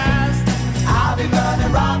up fast. I'll be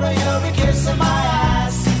burning rubber, you'll be kissing my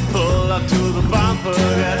ass. Pull up to the bumper,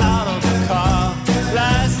 get out of the car.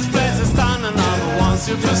 License plates are stunning, I'm one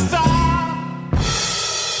superstar.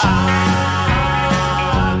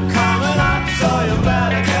 I'm coming up, so you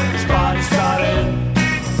better get this party started.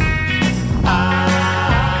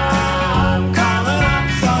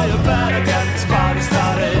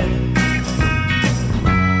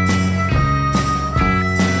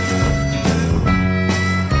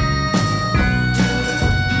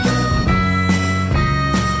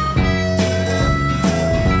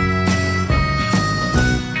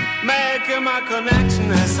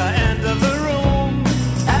 Connection as I enter the room.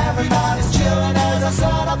 Everybody's chilling as I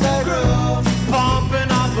set up the groove. Pumping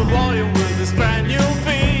up the volume with this brand new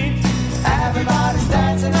beat. Everybody's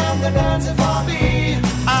dancing and they're dancing for me.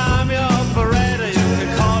 I'm your operator, you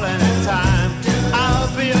can call anytime. I'll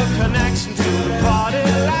be your connection to the party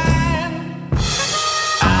line.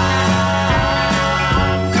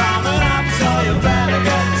 I'm coming up, so you better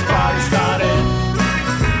get this party started.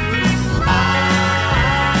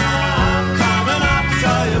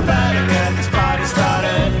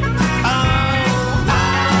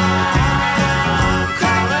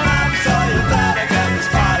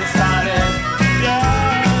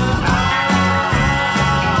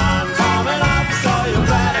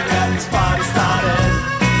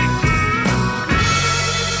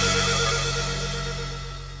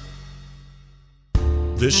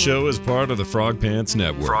 This show is part of the Frog Pants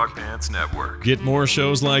Network. Frog Pants Network. Get more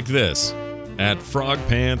shows like this at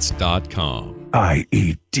frogpants.com. I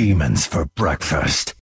eat demons for breakfast.